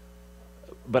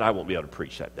 But I won't be able to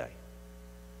preach that day.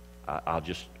 I'll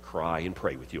just cry and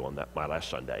pray with you on that, my last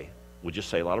Sunday. We'll just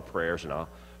say a lot of prayers, and I'll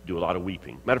do a lot of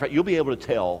weeping. Matter of fact, you'll be able to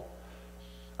tell.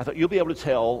 I thought you'll be able to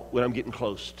tell when I'm getting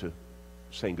close to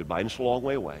saying goodbye, and it's a long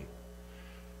way away.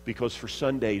 Because for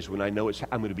Sundays, when I know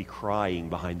I'm going to be crying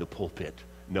behind the pulpit,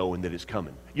 knowing that it's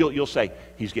coming. You'll say,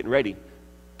 he's getting ready,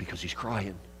 because he's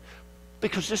crying.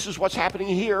 Because this is what's happening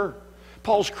here.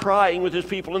 Paul's crying with his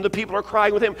people, and the people are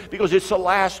crying with him, because it's the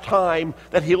last time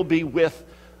that he'll be with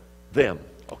them.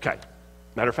 Okay.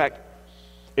 Matter of fact,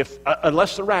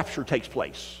 unless the rapture takes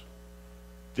place,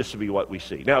 this will be what we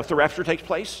see. Now, if the rapture takes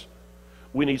place,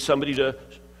 we need somebody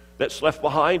that's left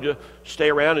behind to stay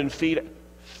around and feed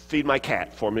my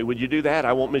cat for me. Would you do that?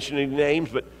 I won't mention any names,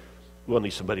 but we'll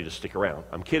need somebody to stick around.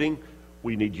 I'm kidding.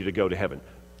 We need you to go to heaven.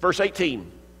 Verse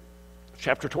 18,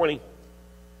 chapter 20.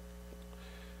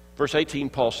 Verse 18,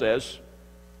 Paul says,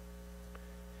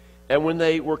 and when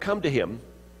they were come to him,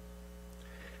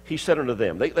 he said unto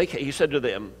them, he said to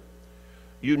them,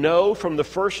 you know from the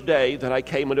first day that I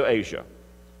came into Asia,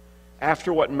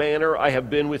 after what manner I have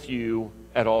been with you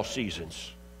at all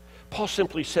seasons. Paul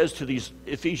simply says to these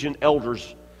Ephesian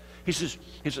elders, he says,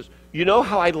 you know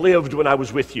how I lived when I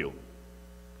was with you.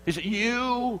 He said,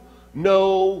 you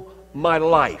know my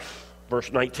life.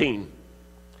 Verse 19.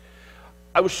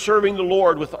 I was serving the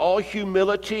Lord with all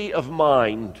humility of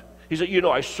mind. He said,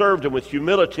 I served him with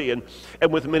humility and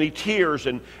with many tears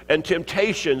and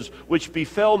temptations which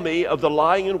befell me of the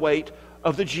lying in wait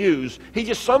of the Jews. He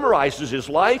just summarizes his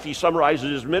life. He summarizes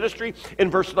his ministry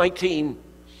in verse 19.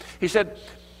 He said,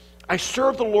 I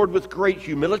served the Lord with great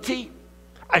humility.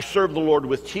 I served the Lord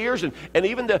with tears. And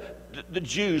even the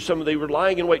Jews, some of them were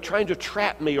lying in wait, trying to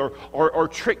trap me or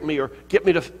trick me or get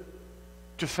me to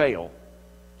fail.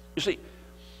 You see,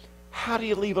 how do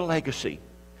you leave a legacy?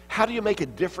 How do you make a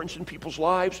difference in people's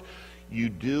lives? You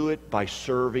do it by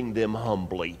serving them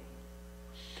humbly.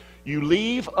 You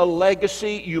leave a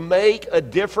legacy, you make a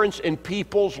difference in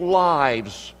people's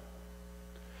lives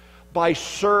by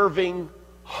serving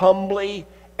humbly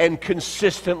and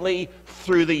consistently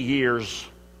through the years.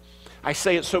 I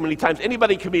say it so many times.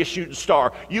 Anybody can be a shooting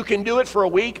star. You can do it for a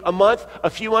week, a month, a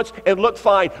few months, and look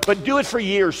fine. But do it for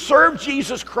years. Serve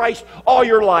Jesus Christ all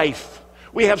your life.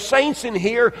 We have saints in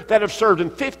here that have served him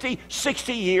 50,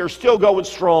 60 years, still going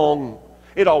strong.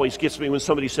 It always gets me when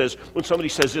somebody says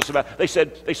this about, they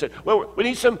said, well, we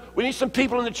need some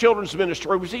people in the children's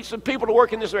ministry. We need some people to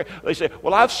work in this area. They say,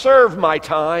 well, I've served my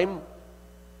time.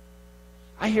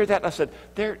 I hear that and I said,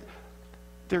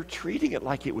 they're treating it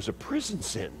like it was a prison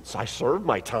sentence. I served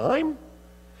my time.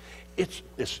 It's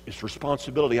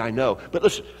responsibility, I know. But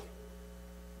listen,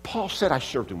 Paul said I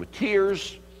served him with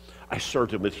tears. I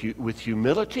served him with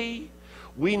humility.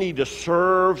 We need to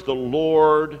serve the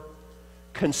Lord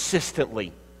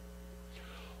consistently.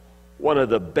 One of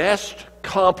the best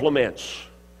compliments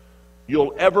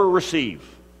you'll ever receive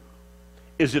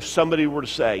is if somebody were to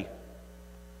say,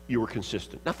 you were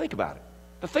consistent. Now think about it.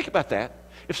 Now think about that.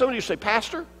 If somebody would say,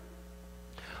 Pastor,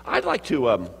 I'd like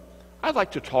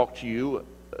to talk to you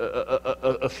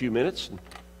a few minutes. And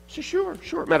say, sure.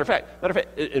 Matter of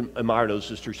fact, and Myra knows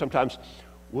this is true. Sometimes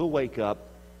we'll wake up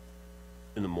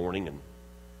in the morning and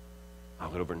I'll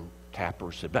go over and tap her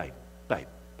and say, babe,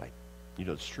 you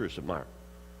know it's true. I said, Myra,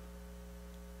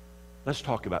 let's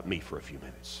talk about me for a few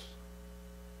minutes.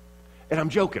 And I'm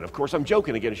joking. Of course, I'm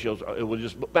joking again. It will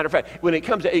just, matter of fact, when it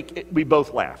comes to it, we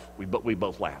both laugh. We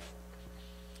both laugh.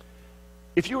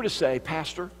 If you were to say,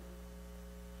 Pastor,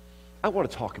 I want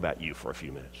to talk about you for a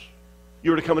few minutes.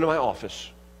 You were to come into my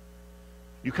office.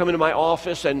 You come into my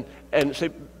office and say,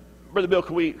 Brother Bill,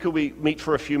 could we meet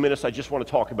for a few minutes? I just want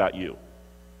to talk about you.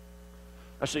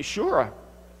 I say, sure,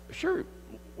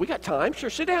 we got time. Sure,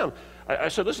 sit down. I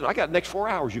said, listen, I got the next 4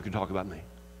 hours you can talk about me.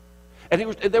 And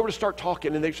they were to start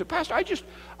talking, and they said, Pastor, I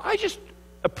just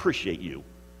appreciate you.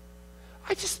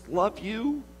 I just love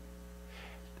you.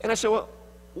 And I said, well,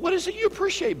 what is it you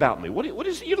appreciate about me? What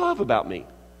is it you love about me?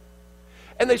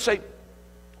 And they say,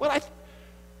 well,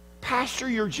 Pastor,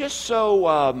 you're just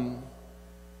so,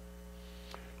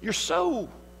 you're so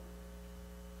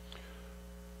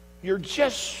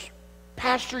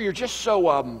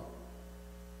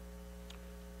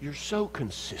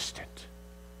consistent.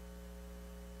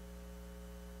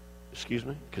 Excuse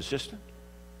me? Consistent?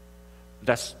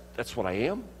 That's what I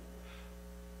am?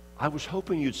 I was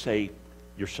hoping you'd say,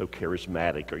 you're so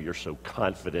charismatic, or you're so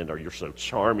confident, or you're so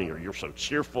charming, or you're so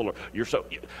cheerful, or you're so...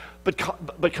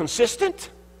 But consistent?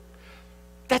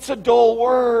 That's a dull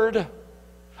word.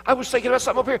 I was thinking about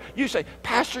something up here. You say,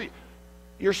 Pastor,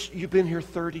 you've been here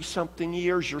 30-something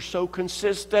years. You're so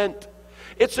consistent.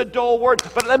 It's a dull word.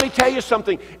 But let me tell you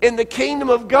something. In the kingdom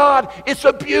of God, it's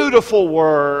a beautiful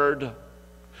word.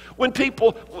 When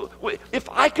people, if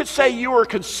I could say you were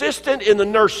consistent in the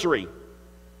nursery,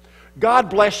 God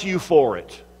bless you for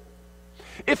it.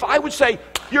 If I would say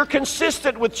you're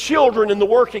consistent with children in the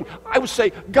working, I would say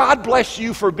God bless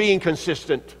you for being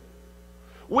consistent.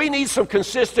 We need some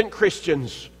consistent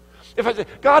Christians. If I say,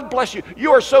 God bless you,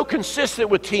 you are so consistent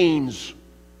with teens.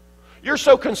 You're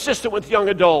so consistent with young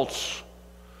adults.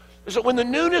 So when the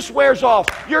newness wears off,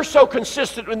 you're so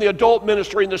consistent in the adult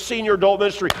ministry, in the senior adult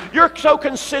ministry. You're so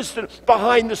consistent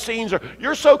behind the scenes. Or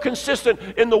you're so consistent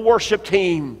in the worship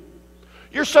team.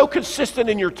 You're so consistent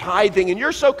in your tithing, and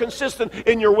you're so consistent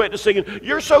in your witnessing, and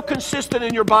you're so consistent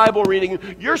in your Bible reading,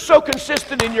 and you're so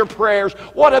consistent in your prayers.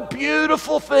 What a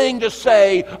beautiful thing to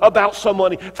say about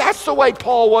someone. That's the way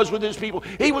Paul was with his people.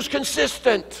 He was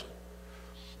consistent.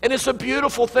 And it's a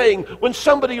beautiful thing when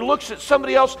somebody looks at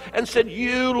somebody else and said,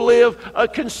 you live a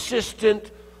consistent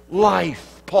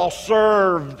life. Paul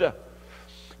served.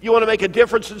 You want to make a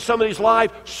difference in somebody's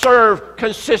life? Serve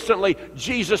consistently.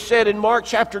 Jesus said in Mark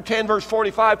chapter 10, verse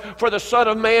 45, for the Son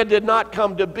of Man did not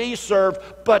come to be served,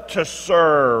 but to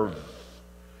serve.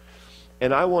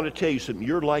 And I want to tell you something.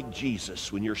 You're like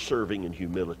Jesus when you're serving in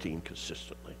humility and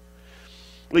consistently.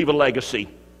 Leave a legacy.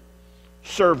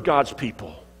 Serve God's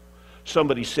people.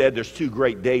 Somebody said there's two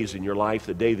great days in your life,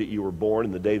 the day that you were born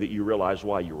and the day that you realize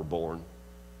why you were born.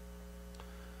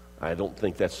 I don't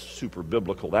think that's super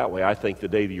biblical that way. I think the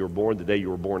day that you were born, the day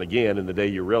you were born again, and the day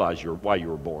you realize why you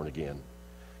were born again.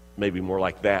 Maybe more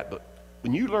like that. But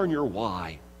when you learn your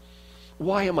why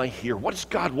am I here? What does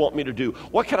God want me to do?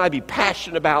 What can I be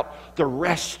passionate about the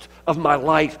rest of my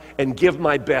life and give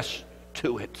my best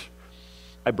to it?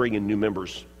 I bring in new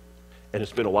members, and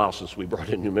it's been a while since we brought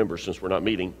in new members since we're not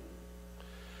meeting.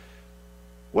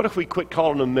 What if we quit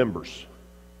calling them members?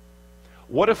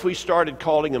 What if we started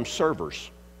calling them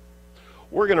servers?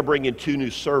 We're going to bring in 2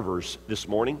 new servers this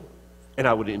morning, and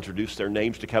I would introduce their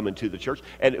names to come into the church.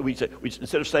 And we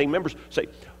instead of saying members, say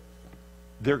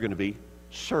they're going to be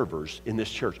servers in this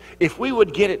church. If we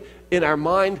would get it in our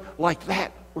mind like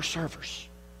that, we're servers.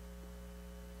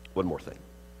 One more thing.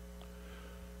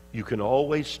 You can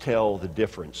always tell the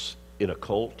difference in a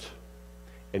cult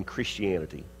and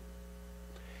Christianity.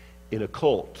 In a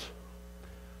cult,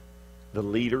 the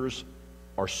leaders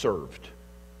are served.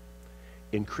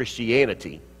 In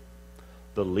Christianity,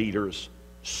 the leaders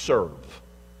serve.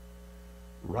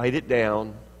 Write it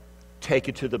down, take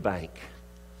it to the bank.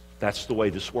 That's the way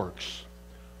this works.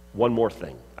 One more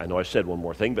thing. I know I said one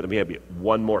more thing, but let me have you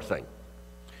one more thing.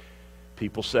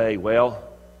 People say, well,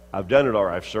 I've done it all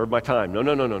right. I've served my time.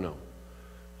 No.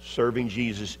 Serving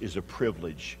Jesus is a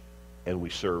privilege, and we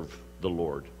serve the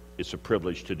Lord. It's a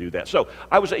privilege to do that. So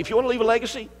I would say, if you want to leave a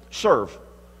legacy, serve.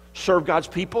 Serve God's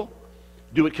people.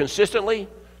 Do it consistently.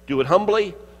 Do it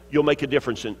humbly. You'll make a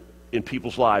difference in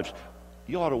people's lives.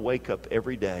 You ought to wake up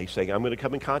every day saying, I'm going to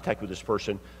come in contact with this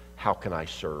person. How can I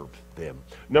serve them?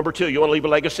 Number 2, you want to leave a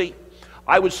legacy?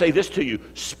 I would say this to you.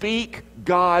 Speak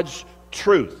God's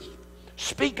truth.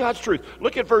 Speak God's truth.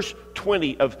 Look at verse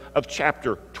 20 of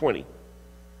chapter 20.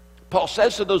 Paul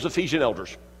says to those Ephesian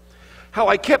elders, how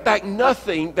I kept back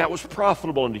nothing that was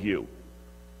profitable unto you.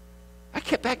 I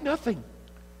kept back nothing.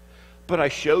 But I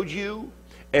showed you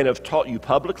and have taught you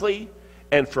publicly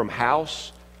and from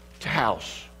house to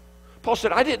house. Paul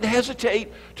said, I didn't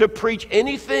hesitate to preach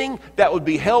anything that would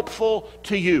be helpful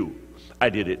to you. I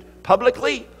did it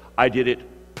publicly. I did it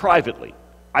privately.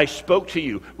 I spoke to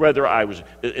you whether I was,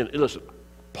 and listen,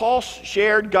 Paul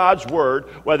shared God's word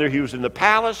whether he was in the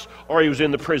palace or he was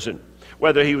in the prison,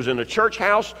 whether he was in a church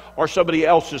house or somebody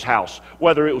else's house,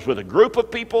 whether it was with a group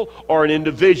of people or an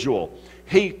individual.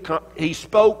 He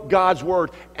spoke God's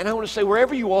word. And I want to say,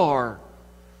 wherever you are,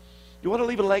 you want to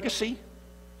leave a legacy?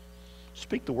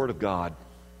 Speak the word of God.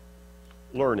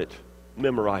 Learn it,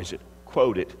 memorize it,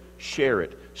 quote it, share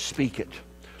it, speak it.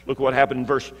 Look what happened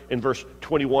in verse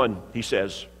 21, he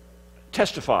says,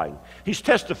 testifying. He's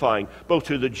testifying both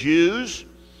to the Jews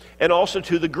and also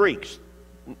to the Greeks,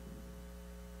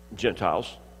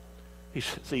 Gentiles. He's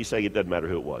saying it doesn't matter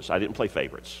who it was. I didn't play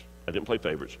favorites.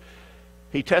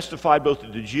 He testified both to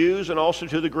the Jews and also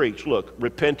to the Greeks. Look,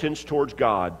 repentance towards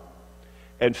God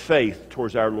and faith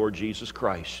towards our Lord Jesus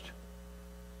Christ.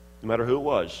 No matter who it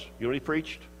was. You know what he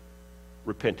preached?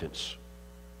 Repentance.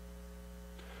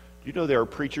 Do you know there are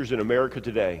preachers in America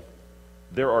today?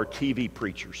 There are TV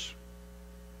preachers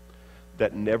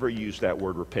that never use that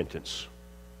word repentance.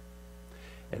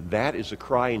 And that is a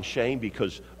cry and shame,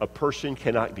 because a person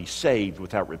cannot be saved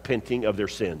without repenting of their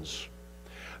sins.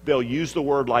 They'll use the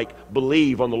word like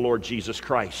believe on the Lord Jesus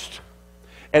Christ.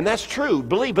 And that's true,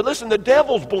 believe. But listen, the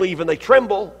devils believe and they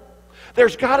tremble.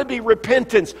 There's got to be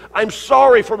repentance. I'm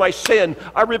sorry for my sin.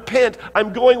 I repent.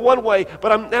 I'm going one way,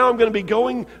 but now I'm going to be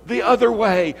going the other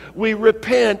way. We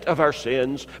repent of our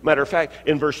sins. Matter of fact,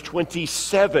 in verse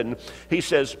 27,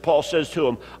 Paul says to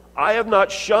him, I have not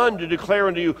shunned to declare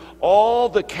unto you all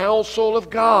the counsel of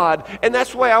God. And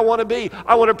that's the way I want to be.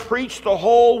 I want to preach the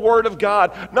whole Word of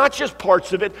God, not just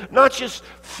parts of it, not just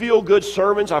feel-good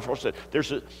sermons. I've said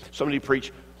somebody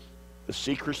preach the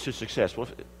secrets to success. Well,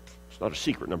 it's not a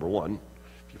secret, number one,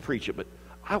 if you preach it, but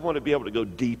I want to be able to go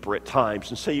deeper at times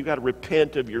and say you've got to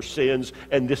repent of your sins,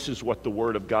 and this is what the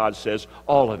Word of God says,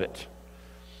 all of it.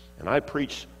 And I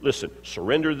preach, listen,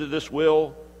 surrender to this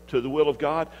will, to the will of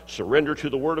God, surrender to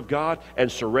the Word of God, and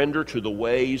surrender to the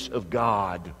ways of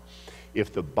God.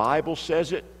 If the Bible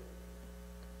says it,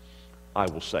 I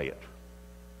will say it.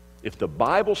 If the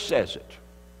Bible says it,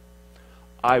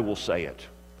 I will say it,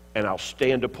 and I'll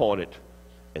stand upon it,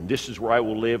 and this is where I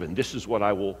will live, and this is what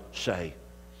I will say.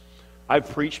 I've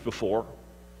preached before,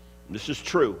 and this is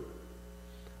true.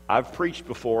 I've preached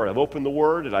before, and I've opened the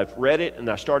Word, and I've read it, and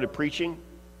I started preaching,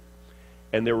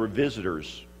 and there were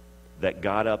visitors that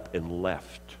got up and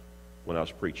left when I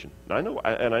was preaching.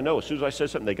 And I know as soon as I said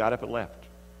something, they got up and left.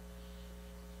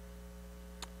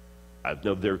 I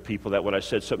know there are people that when I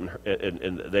said something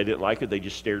and they didn't like it, they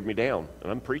just stared me down,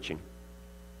 and I'm preaching.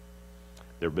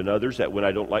 There have been others that when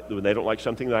they don't like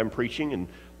something that I'm preaching and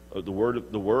the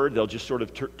word, they'll just sort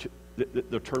of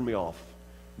they'll turn me off.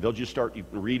 They'll just start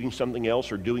reading something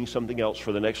else or doing something else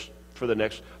for the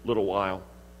next little while.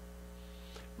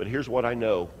 But here's what I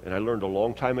know, and I learned a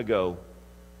long time ago.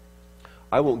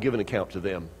 I won't give an account to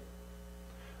them.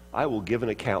 I will give an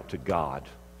account to God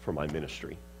for my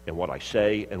ministry and what I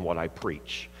say and what I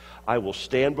preach. I will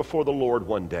stand before the Lord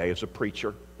one day as a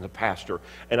preacher and a pastor,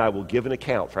 and I will give an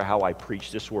account for how I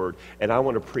preach this word. And I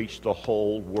want to preach the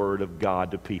whole word of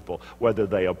God to people, whether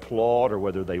they applaud or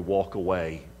whether they walk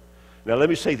away. Now let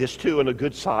me say this too, on a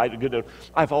good side.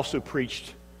 I've also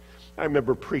preached. I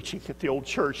remember preaching at the old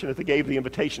church, and if they gave the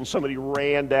invitation, somebody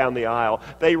ran down the aisle.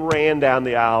 They ran down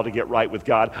the aisle to get right with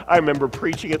God. I remember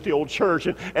preaching at the old church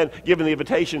and giving the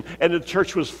invitation, and the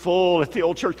church was full at the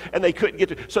old church, and they couldn't get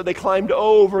to, so they climbed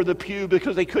over the pew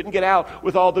because they couldn't get out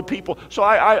with all the people. So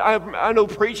I know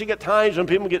preaching at times when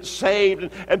people get saved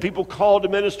and people called to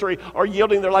ministry are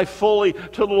yielding their life fully to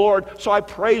the Lord. So I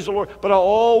praise the Lord, but I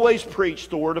always preach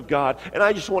the Word of God. And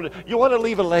I just you want to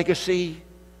leave a legacy?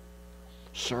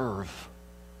 Serve.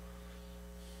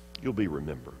 You'll be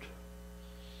remembered.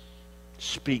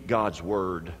 Speak God's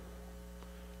word.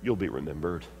 You'll be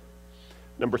remembered.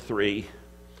 Number 3,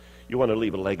 you want to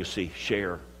leave a legacy.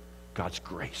 Share God's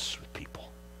grace with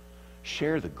people.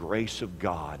 Share the grace of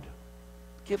God.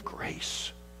 Give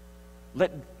grace.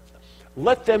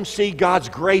 Let them see God's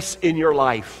grace in your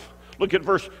life. Look at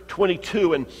verse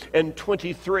 22 and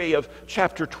 23 of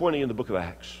chapter 20 in the book of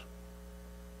Acts.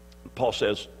 Paul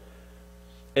says,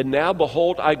 "And now,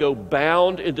 behold, I go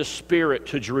bound in the Spirit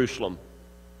to Jerusalem."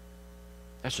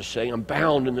 That's a saying, I'm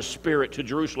bound in the Spirit to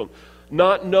Jerusalem,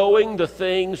 not knowing the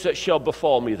things that shall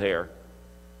befall me there.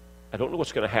 I don't know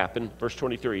what's going to happen. Verse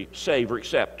 23, save or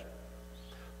accept.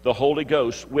 The Holy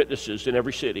Ghost witnesses in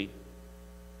every city.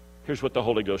 Here's what the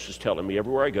Holy Ghost is telling me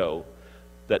everywhere I go,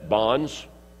 that bonds,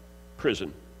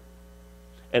 prison,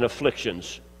 and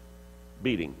afflictions,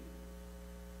 beating,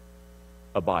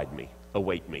 abide me,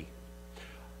 await me.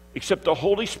 Except the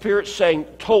Holy Spirit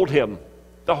told him,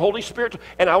 the Holy Spirit,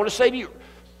 and I want to say to you,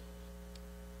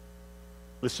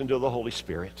 listen to the Holy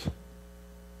Spirit.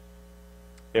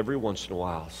 Every once in a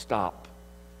while, stop,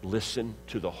 listen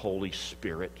to the Holy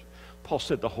Spirit. Paul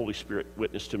said the Holy Spirit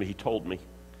witnessed to me. He told me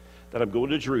that I'm going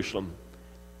to Jerusalem.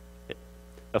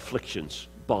 Afflictions,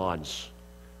 bonds,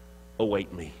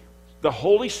 await me. The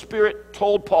Holy Spirit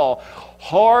told Paul,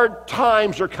 hard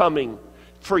times are coming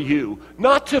for you,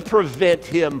 not to prevent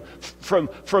him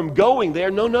from going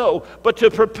there, no, but to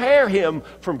prepare him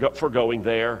for going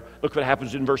there. Look what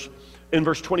happens in verse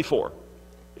 24.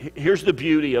 Here's the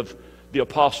beauty of the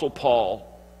Apostle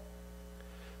Paul.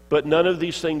 But none of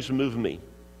these things move me.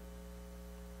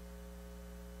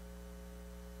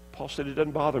 Paul said, it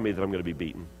doesn't bother me that I'm going to be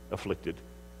beaten, afflicted,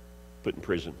 put in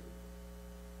prison.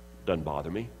 Doesn't bother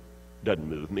me, doesn't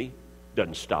move me,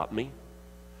 doesn't stop me.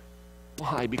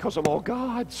 Why? Because I'm all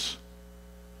God's.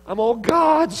 I'm all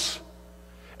God's.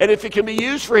 And if it can be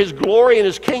used for His glory and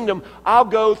His kingdom, I'll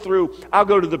go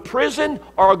to the prison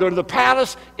or I'll go to the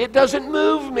palace. It doesn't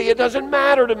move me. It doesn't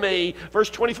matter to me.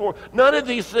 Verse 24, none of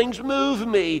these things move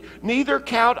me. Neither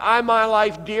count I my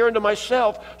life dear unto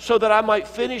myself, so that I might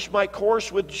finish my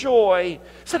course with joy. He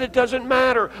said it doesn't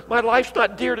matter. My life's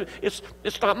not dear to, it's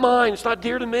not mine. It's not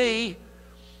dear to me.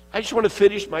 I just want to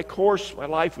finish my course, my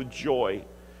life with joy.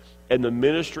 And the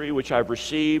ministry which I've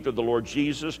received of the Lord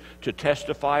Jesus to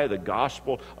testify of the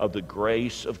gospel of the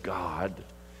grace of God.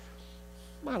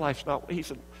 My life's not, he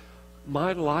said,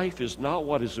 my life is not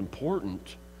what is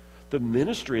important. The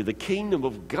ministry, the kingdom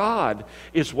of God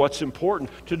is what's important,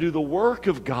 to do the work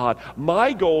of God.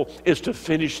 My goal is to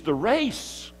finish the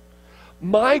race.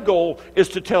 My goal is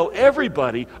to tell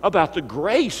everybody about the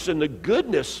grace and the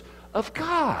goodness of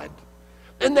God.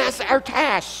 And that's our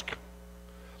task.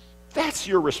 That's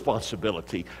your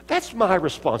responsibility. That's my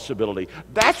responsibility.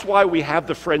 That's why we have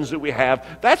the friends that we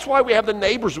have. That's why we have the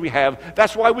neighbors we have.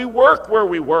 That's why we work where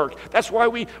we work. That's why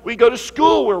we go to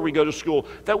school where we go to school.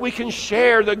 That we can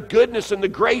share the goodness and the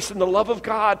grace and the love of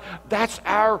God. That's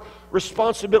our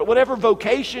responsibility. Whatever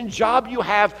vocation, job you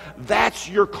have, that's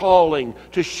your calling,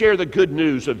 to share the good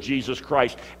news of Jesus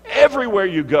Christ. Everywhere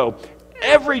you go,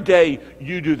 every day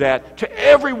you do that to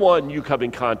everyone you come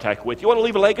in contact with. You want to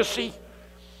leave a legacy?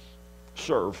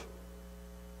 Serve.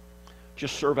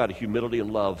 Just serve out of humility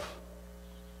and love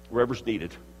wherever's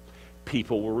needed.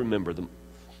 People will remember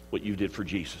what you did for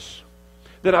Jesus.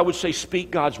 Then I would say speak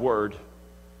God's word.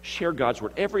 Share God's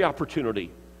word. Every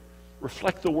opportunity.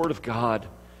 Reflect the word of God.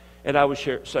 And I would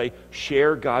say,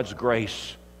 share God's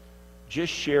grace.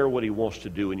 Just share what he wants to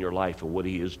do in your life and what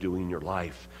he is doing in your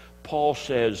life. Paul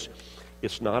says,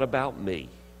 it's not about me.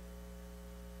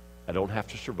 I don't have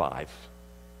to survive.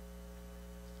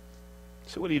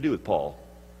 So what do you do with Paul?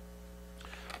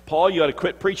 Paul, you got to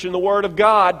quit preaching the Word of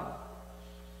God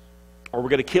or we're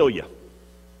going to kill you.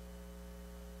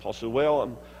 Paul said,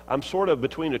 well, I'm sort of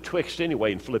between a twixt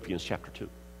anyway in Philippians chapter 2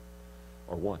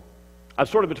 or 1. I'm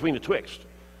sort of between a twixt.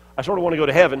 I sort of want to go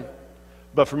to heaven,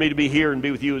 but for me to be here and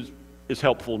be with you is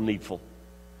helpful and needful.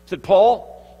 He said,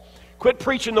 Paul, quit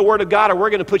preaching the Word of God or we're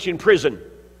going to put you in prison.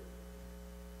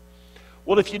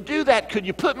 Well, if you do that, could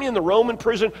you put me in the Roman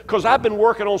prison? Because I've been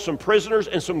working on some prisoners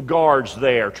and some guards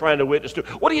there trying to witness to.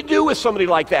 What do you do with somebody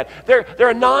like that? They're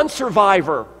a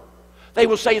non-survivor. They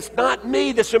will say, it's not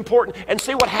me that's important. And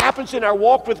see what happens in our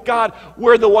walk with God,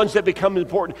 we're the ones that become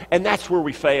important. And that's where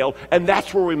we fail. And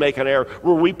that's where we make an error,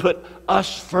 where we put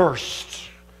us first.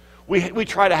 We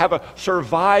try to have a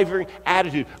surviving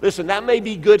attitude. Listen, that may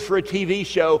be good for a TV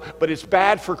show, but it's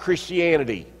bad for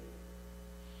Christianity.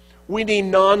 We need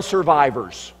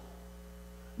non-survivors.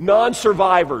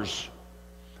 Non-survivors.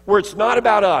 Where it's not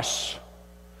about us.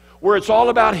 Where it's all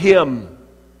about Him.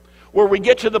 Where we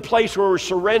get to the place where we're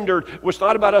surrendered. Where it's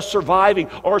not about us surviving.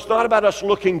 Or it's not about us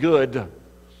looking good.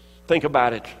 Think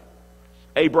about it.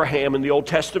 Abraham in the Old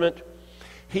Testament,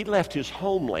 he left his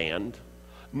homeland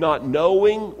not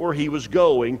knowing where he was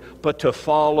going, but to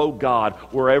follow God.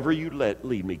 Wherever you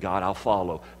lead me, God, I'll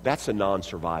follow. That's a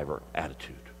non-survivor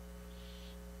attitude.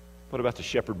 What about the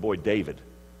shepherd boy David?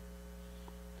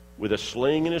 With a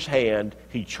sling in his hand,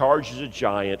 he charges a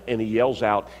giant and he yells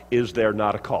out, is there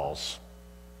not a cause?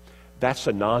 That's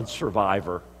a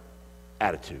non-survivor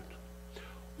attitude.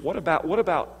 What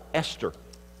about Esther?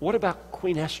 What about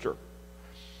Queen Esther?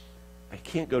 I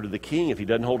can't go to the king if he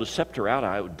doesn't hold his scepter out.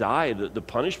 I would die, the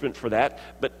punishment for that.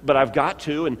 But I've got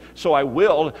to, and so I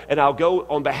will, and I'll go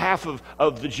on behalf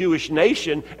of the Jewish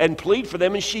nation and plead for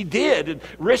them. And she did, and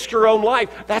risk her own life.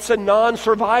 That's a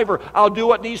non-survivor. I'll do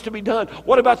what needs to be done.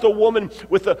 What about the woman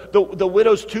with the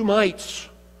widow's 2 mites?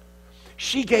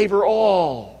 She gave her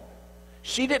all.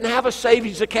 She didn't have a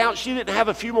savings account. She didn't have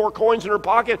a few more coins in her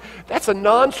pocket. That's a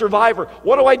non-survivor.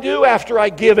 What do I do after I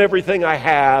give everything I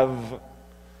have?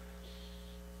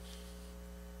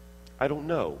 I don't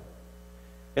know,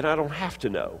 and I don't have to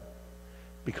know,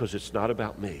 because it's not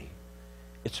about me.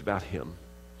 It's about Him.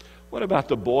 What about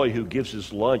the boy who gives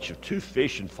his lunch of 2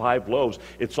 fish and 5 loaves?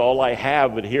 It's all I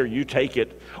have, but here, you take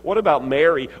it. What about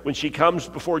Mary when she comes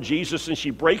before Jesus and she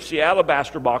breaks the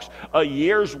alabaster box?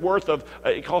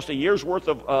 It cost a year's worth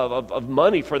of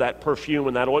money for that perfume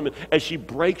and that ointment, and she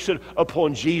breaks it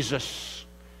upon Jesus.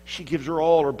 She gives her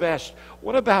all, her best.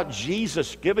 What about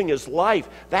Jesus giving His life?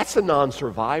 That's a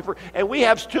non-survivor. And we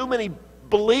have too many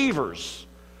believers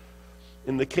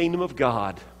in the kingdom of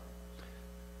God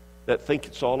that think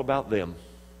it's all about them.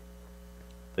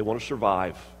 They want to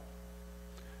survive.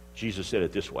 Jesus said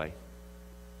it this way.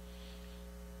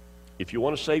 If you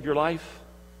want to save your life,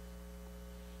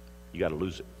 you got to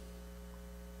lose it.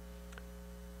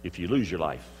 If you lose your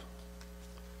life,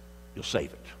 you'll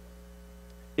save it.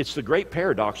 It's the great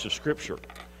paradox of Scripture.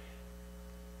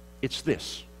 It's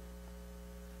this.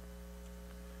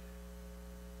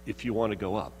 If you want to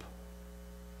go up,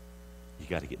 you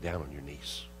got to get down on your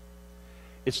knees.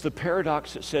 It's the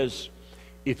paradox that says,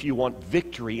 if you want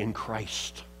victory in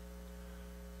Christ,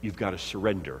 you've got to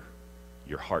surrender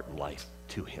your heart and life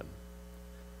to Him.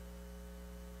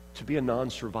 To be a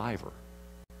non-survivor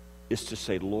is to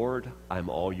say, Lord, I'm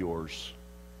all yours.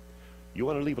 You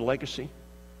want to leave a legacy?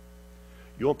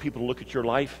 You want people to look at your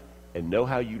life and know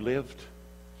how you lived?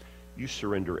 You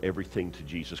surrender everything to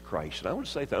Jesus Christ. And I want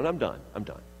to say that, and I'm done.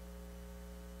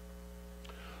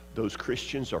 Those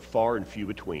Christians are far and few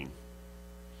between.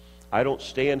 I don't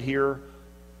stand here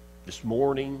this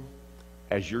morning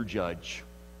as your judge.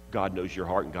 God knows your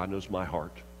heart and God knows my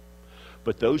heart.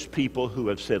 But those people who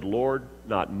have said, Lord,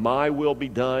 not my will be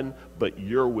done, but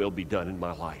your will be done in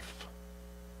my life,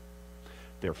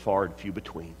 they're far and few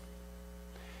between.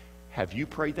 Have you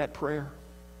prayed that prayer?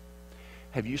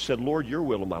 Have you said, Lord, your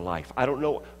will in my life? I don't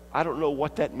know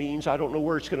what that means. I don't know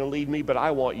where it's going to lead me, but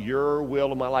I want your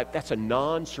will in my life. That's a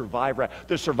non-survivor.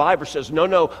 The survivor says,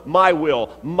 no, my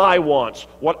will, my wants,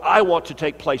 what I want to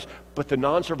take place. But the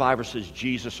non-survivor says,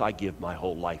 Jesus, I give my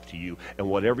whole life to you, and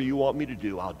whatever you want me to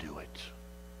do, I'll do it.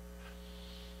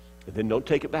 And then don't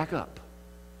take it back up.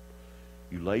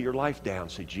 You lay your life down,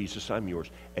 say, Jesus, I'm yours,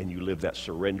 and you live that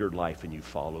surrendered life and you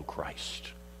follow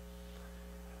Christ.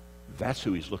 That's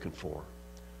who He's looking for.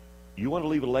 You want to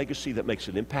leave a legacy that makes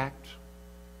an impact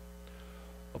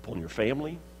upon your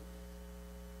family,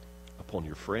 upon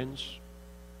your friends,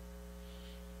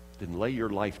 then lay your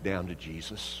life down to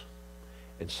Jesus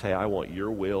and say, I want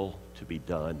your will to be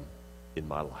done in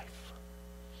my life.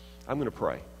 I'm going to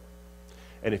pray.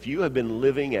 And if you have been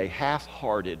living a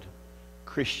half-hearted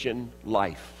Christian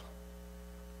life,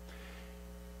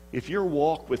 if your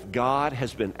walk with God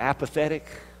has been apathetic,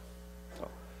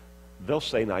 they'll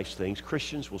say nice things.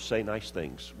 Christians will say nice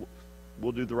things.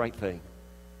 We'll do the right thing.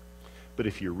 But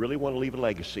if you really want to leave a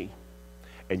legacy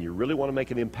and you really want to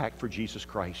make an impact for Jesus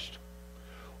Christ,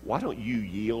 why don't you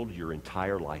yield your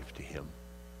entire life to Him?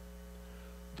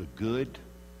 The good,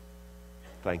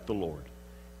 thank the Lord,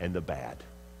 and the bad,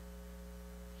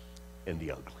 and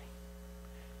the ugly.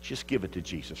 Just give it to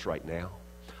Jesus right now.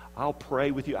 I'll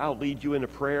pray with you. I'll lead you in a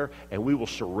prayer, and we will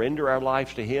surrender our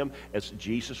lives to Him as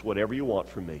Jesus, whatever you want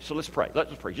from me. So let's pray.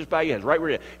 Let's pray. Just bow your heads right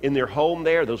where you're in their home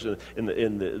there, those in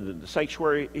the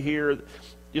sanctuary here.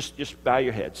 Just bow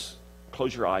your heads,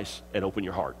 close your eyes, and open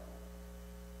your heart.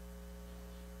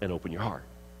 And open your heart.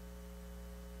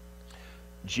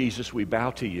 Jesus, we bow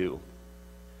to you.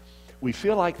 We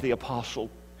feel like the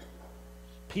Apostle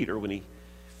Peter when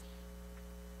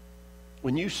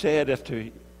you said after,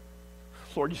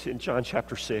 Lord, you said in John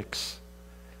chapter 6,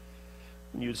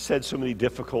 when you had said so many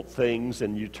difficult things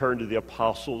and you turned to the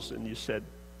apostles and you said,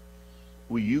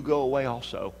 will you go away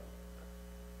also?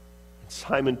 And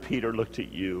Simon Peter looked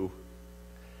at you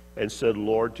and said,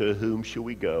 Lord, to whom shall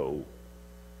we go?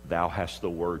 Thou hast the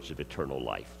words of eternal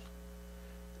life.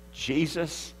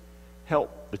 Jesus,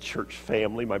 help the church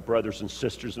family, my brothers and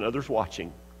sisters and others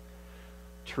watching,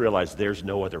 to realize there's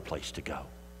no other place to go.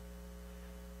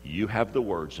 You have the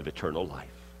words of eternal life.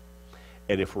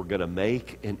 And if we're going to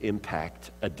make an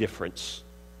impact, a difference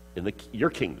in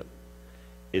your kingdom,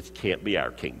 it can't be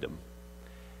our kingdom.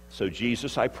 So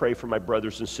Jesus, I pray for my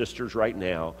brothers and sisters right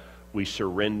now. We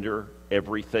surrender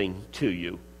everything to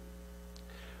you.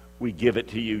 We give it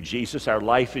to you. Jesus, our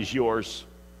life is yours.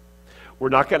 We're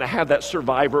not going to have that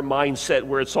survivor mindset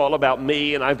where it's all about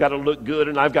me and I've got to look good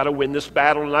and I've got to win this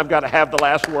battle and I've got to have the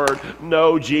last word.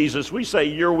 No, Jesus, we say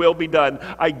your will be done.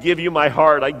 I give you my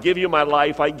heart. I give you my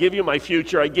life. I give you my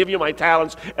future. I give you my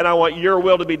talents, and I want your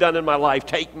will to be done in my life.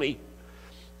 Take me.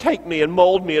 Take me and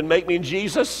mold me and make me.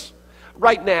 Jesus,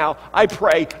 right now, I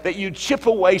pray that you chip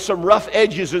away some rough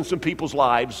edges in some people's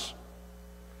lives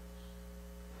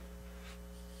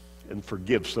and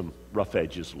forgive some rough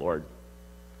edges, Lord.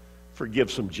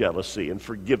 Forgive some jealousy and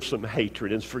forgive some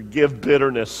hatred and forgive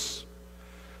bitterness.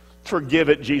 Forgive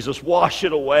it, Jesus. Wash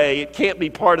it away. It can't be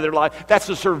part of their life. That's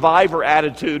a survivor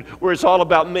attitude where it's all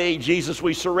about me. Jesus,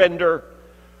 we surrender.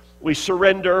 We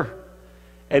surrender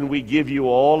and we give you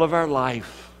all of our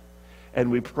life. And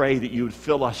we pray that you would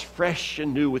fill us fresh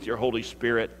and new with your Holy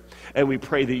Spirit. And we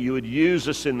pray that you would use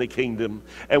us in the kingdom.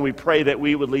 And we pray that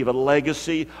we would leave a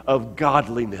legacy of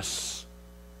godliness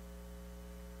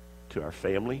to our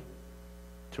family,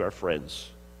 to our friends,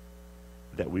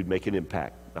 that we'd make an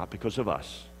impact, not because of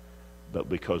us, but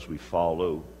because we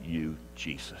follow you,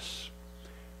 Jesus.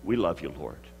 We love you,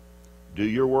 Lord. Do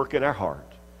your work in our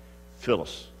heart. Fill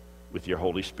us with your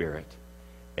Holy Spirit,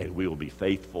 and we will be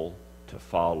faithful to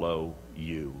follow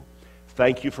you.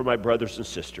 Thank you for my brothers and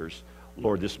sisters.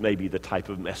 Lord, this may be the type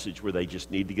of message where they just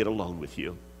need to get alone with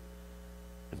you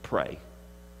and pray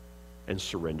and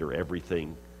surrender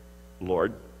everything,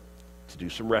 Lord, to do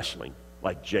some wrestling.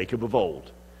 Like Jacob of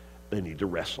old, they need to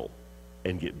wrestle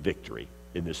and get victory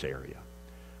in this area.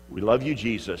 We love you,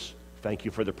 Jesus. Thank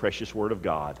you for the precious word of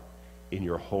God. In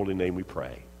your holy name we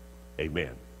pray.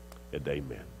 Amen and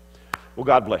amen. Well,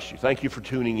 God bless you. Thank you for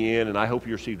tuning in, and I hope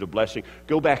you received a blessing.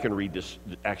 Go back and read this,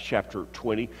 Acts chapter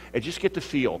 20, and just get the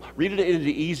feel. Read it in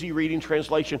the easy reading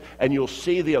translation, and you'll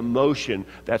see the emotion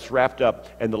that's wrapped up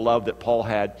and the love that Paul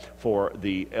had for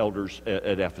the elders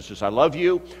at Ephesus. I love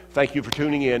you. Thank you for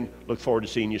tuning in. Look forward to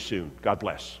seeing you soon. God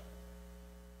bless.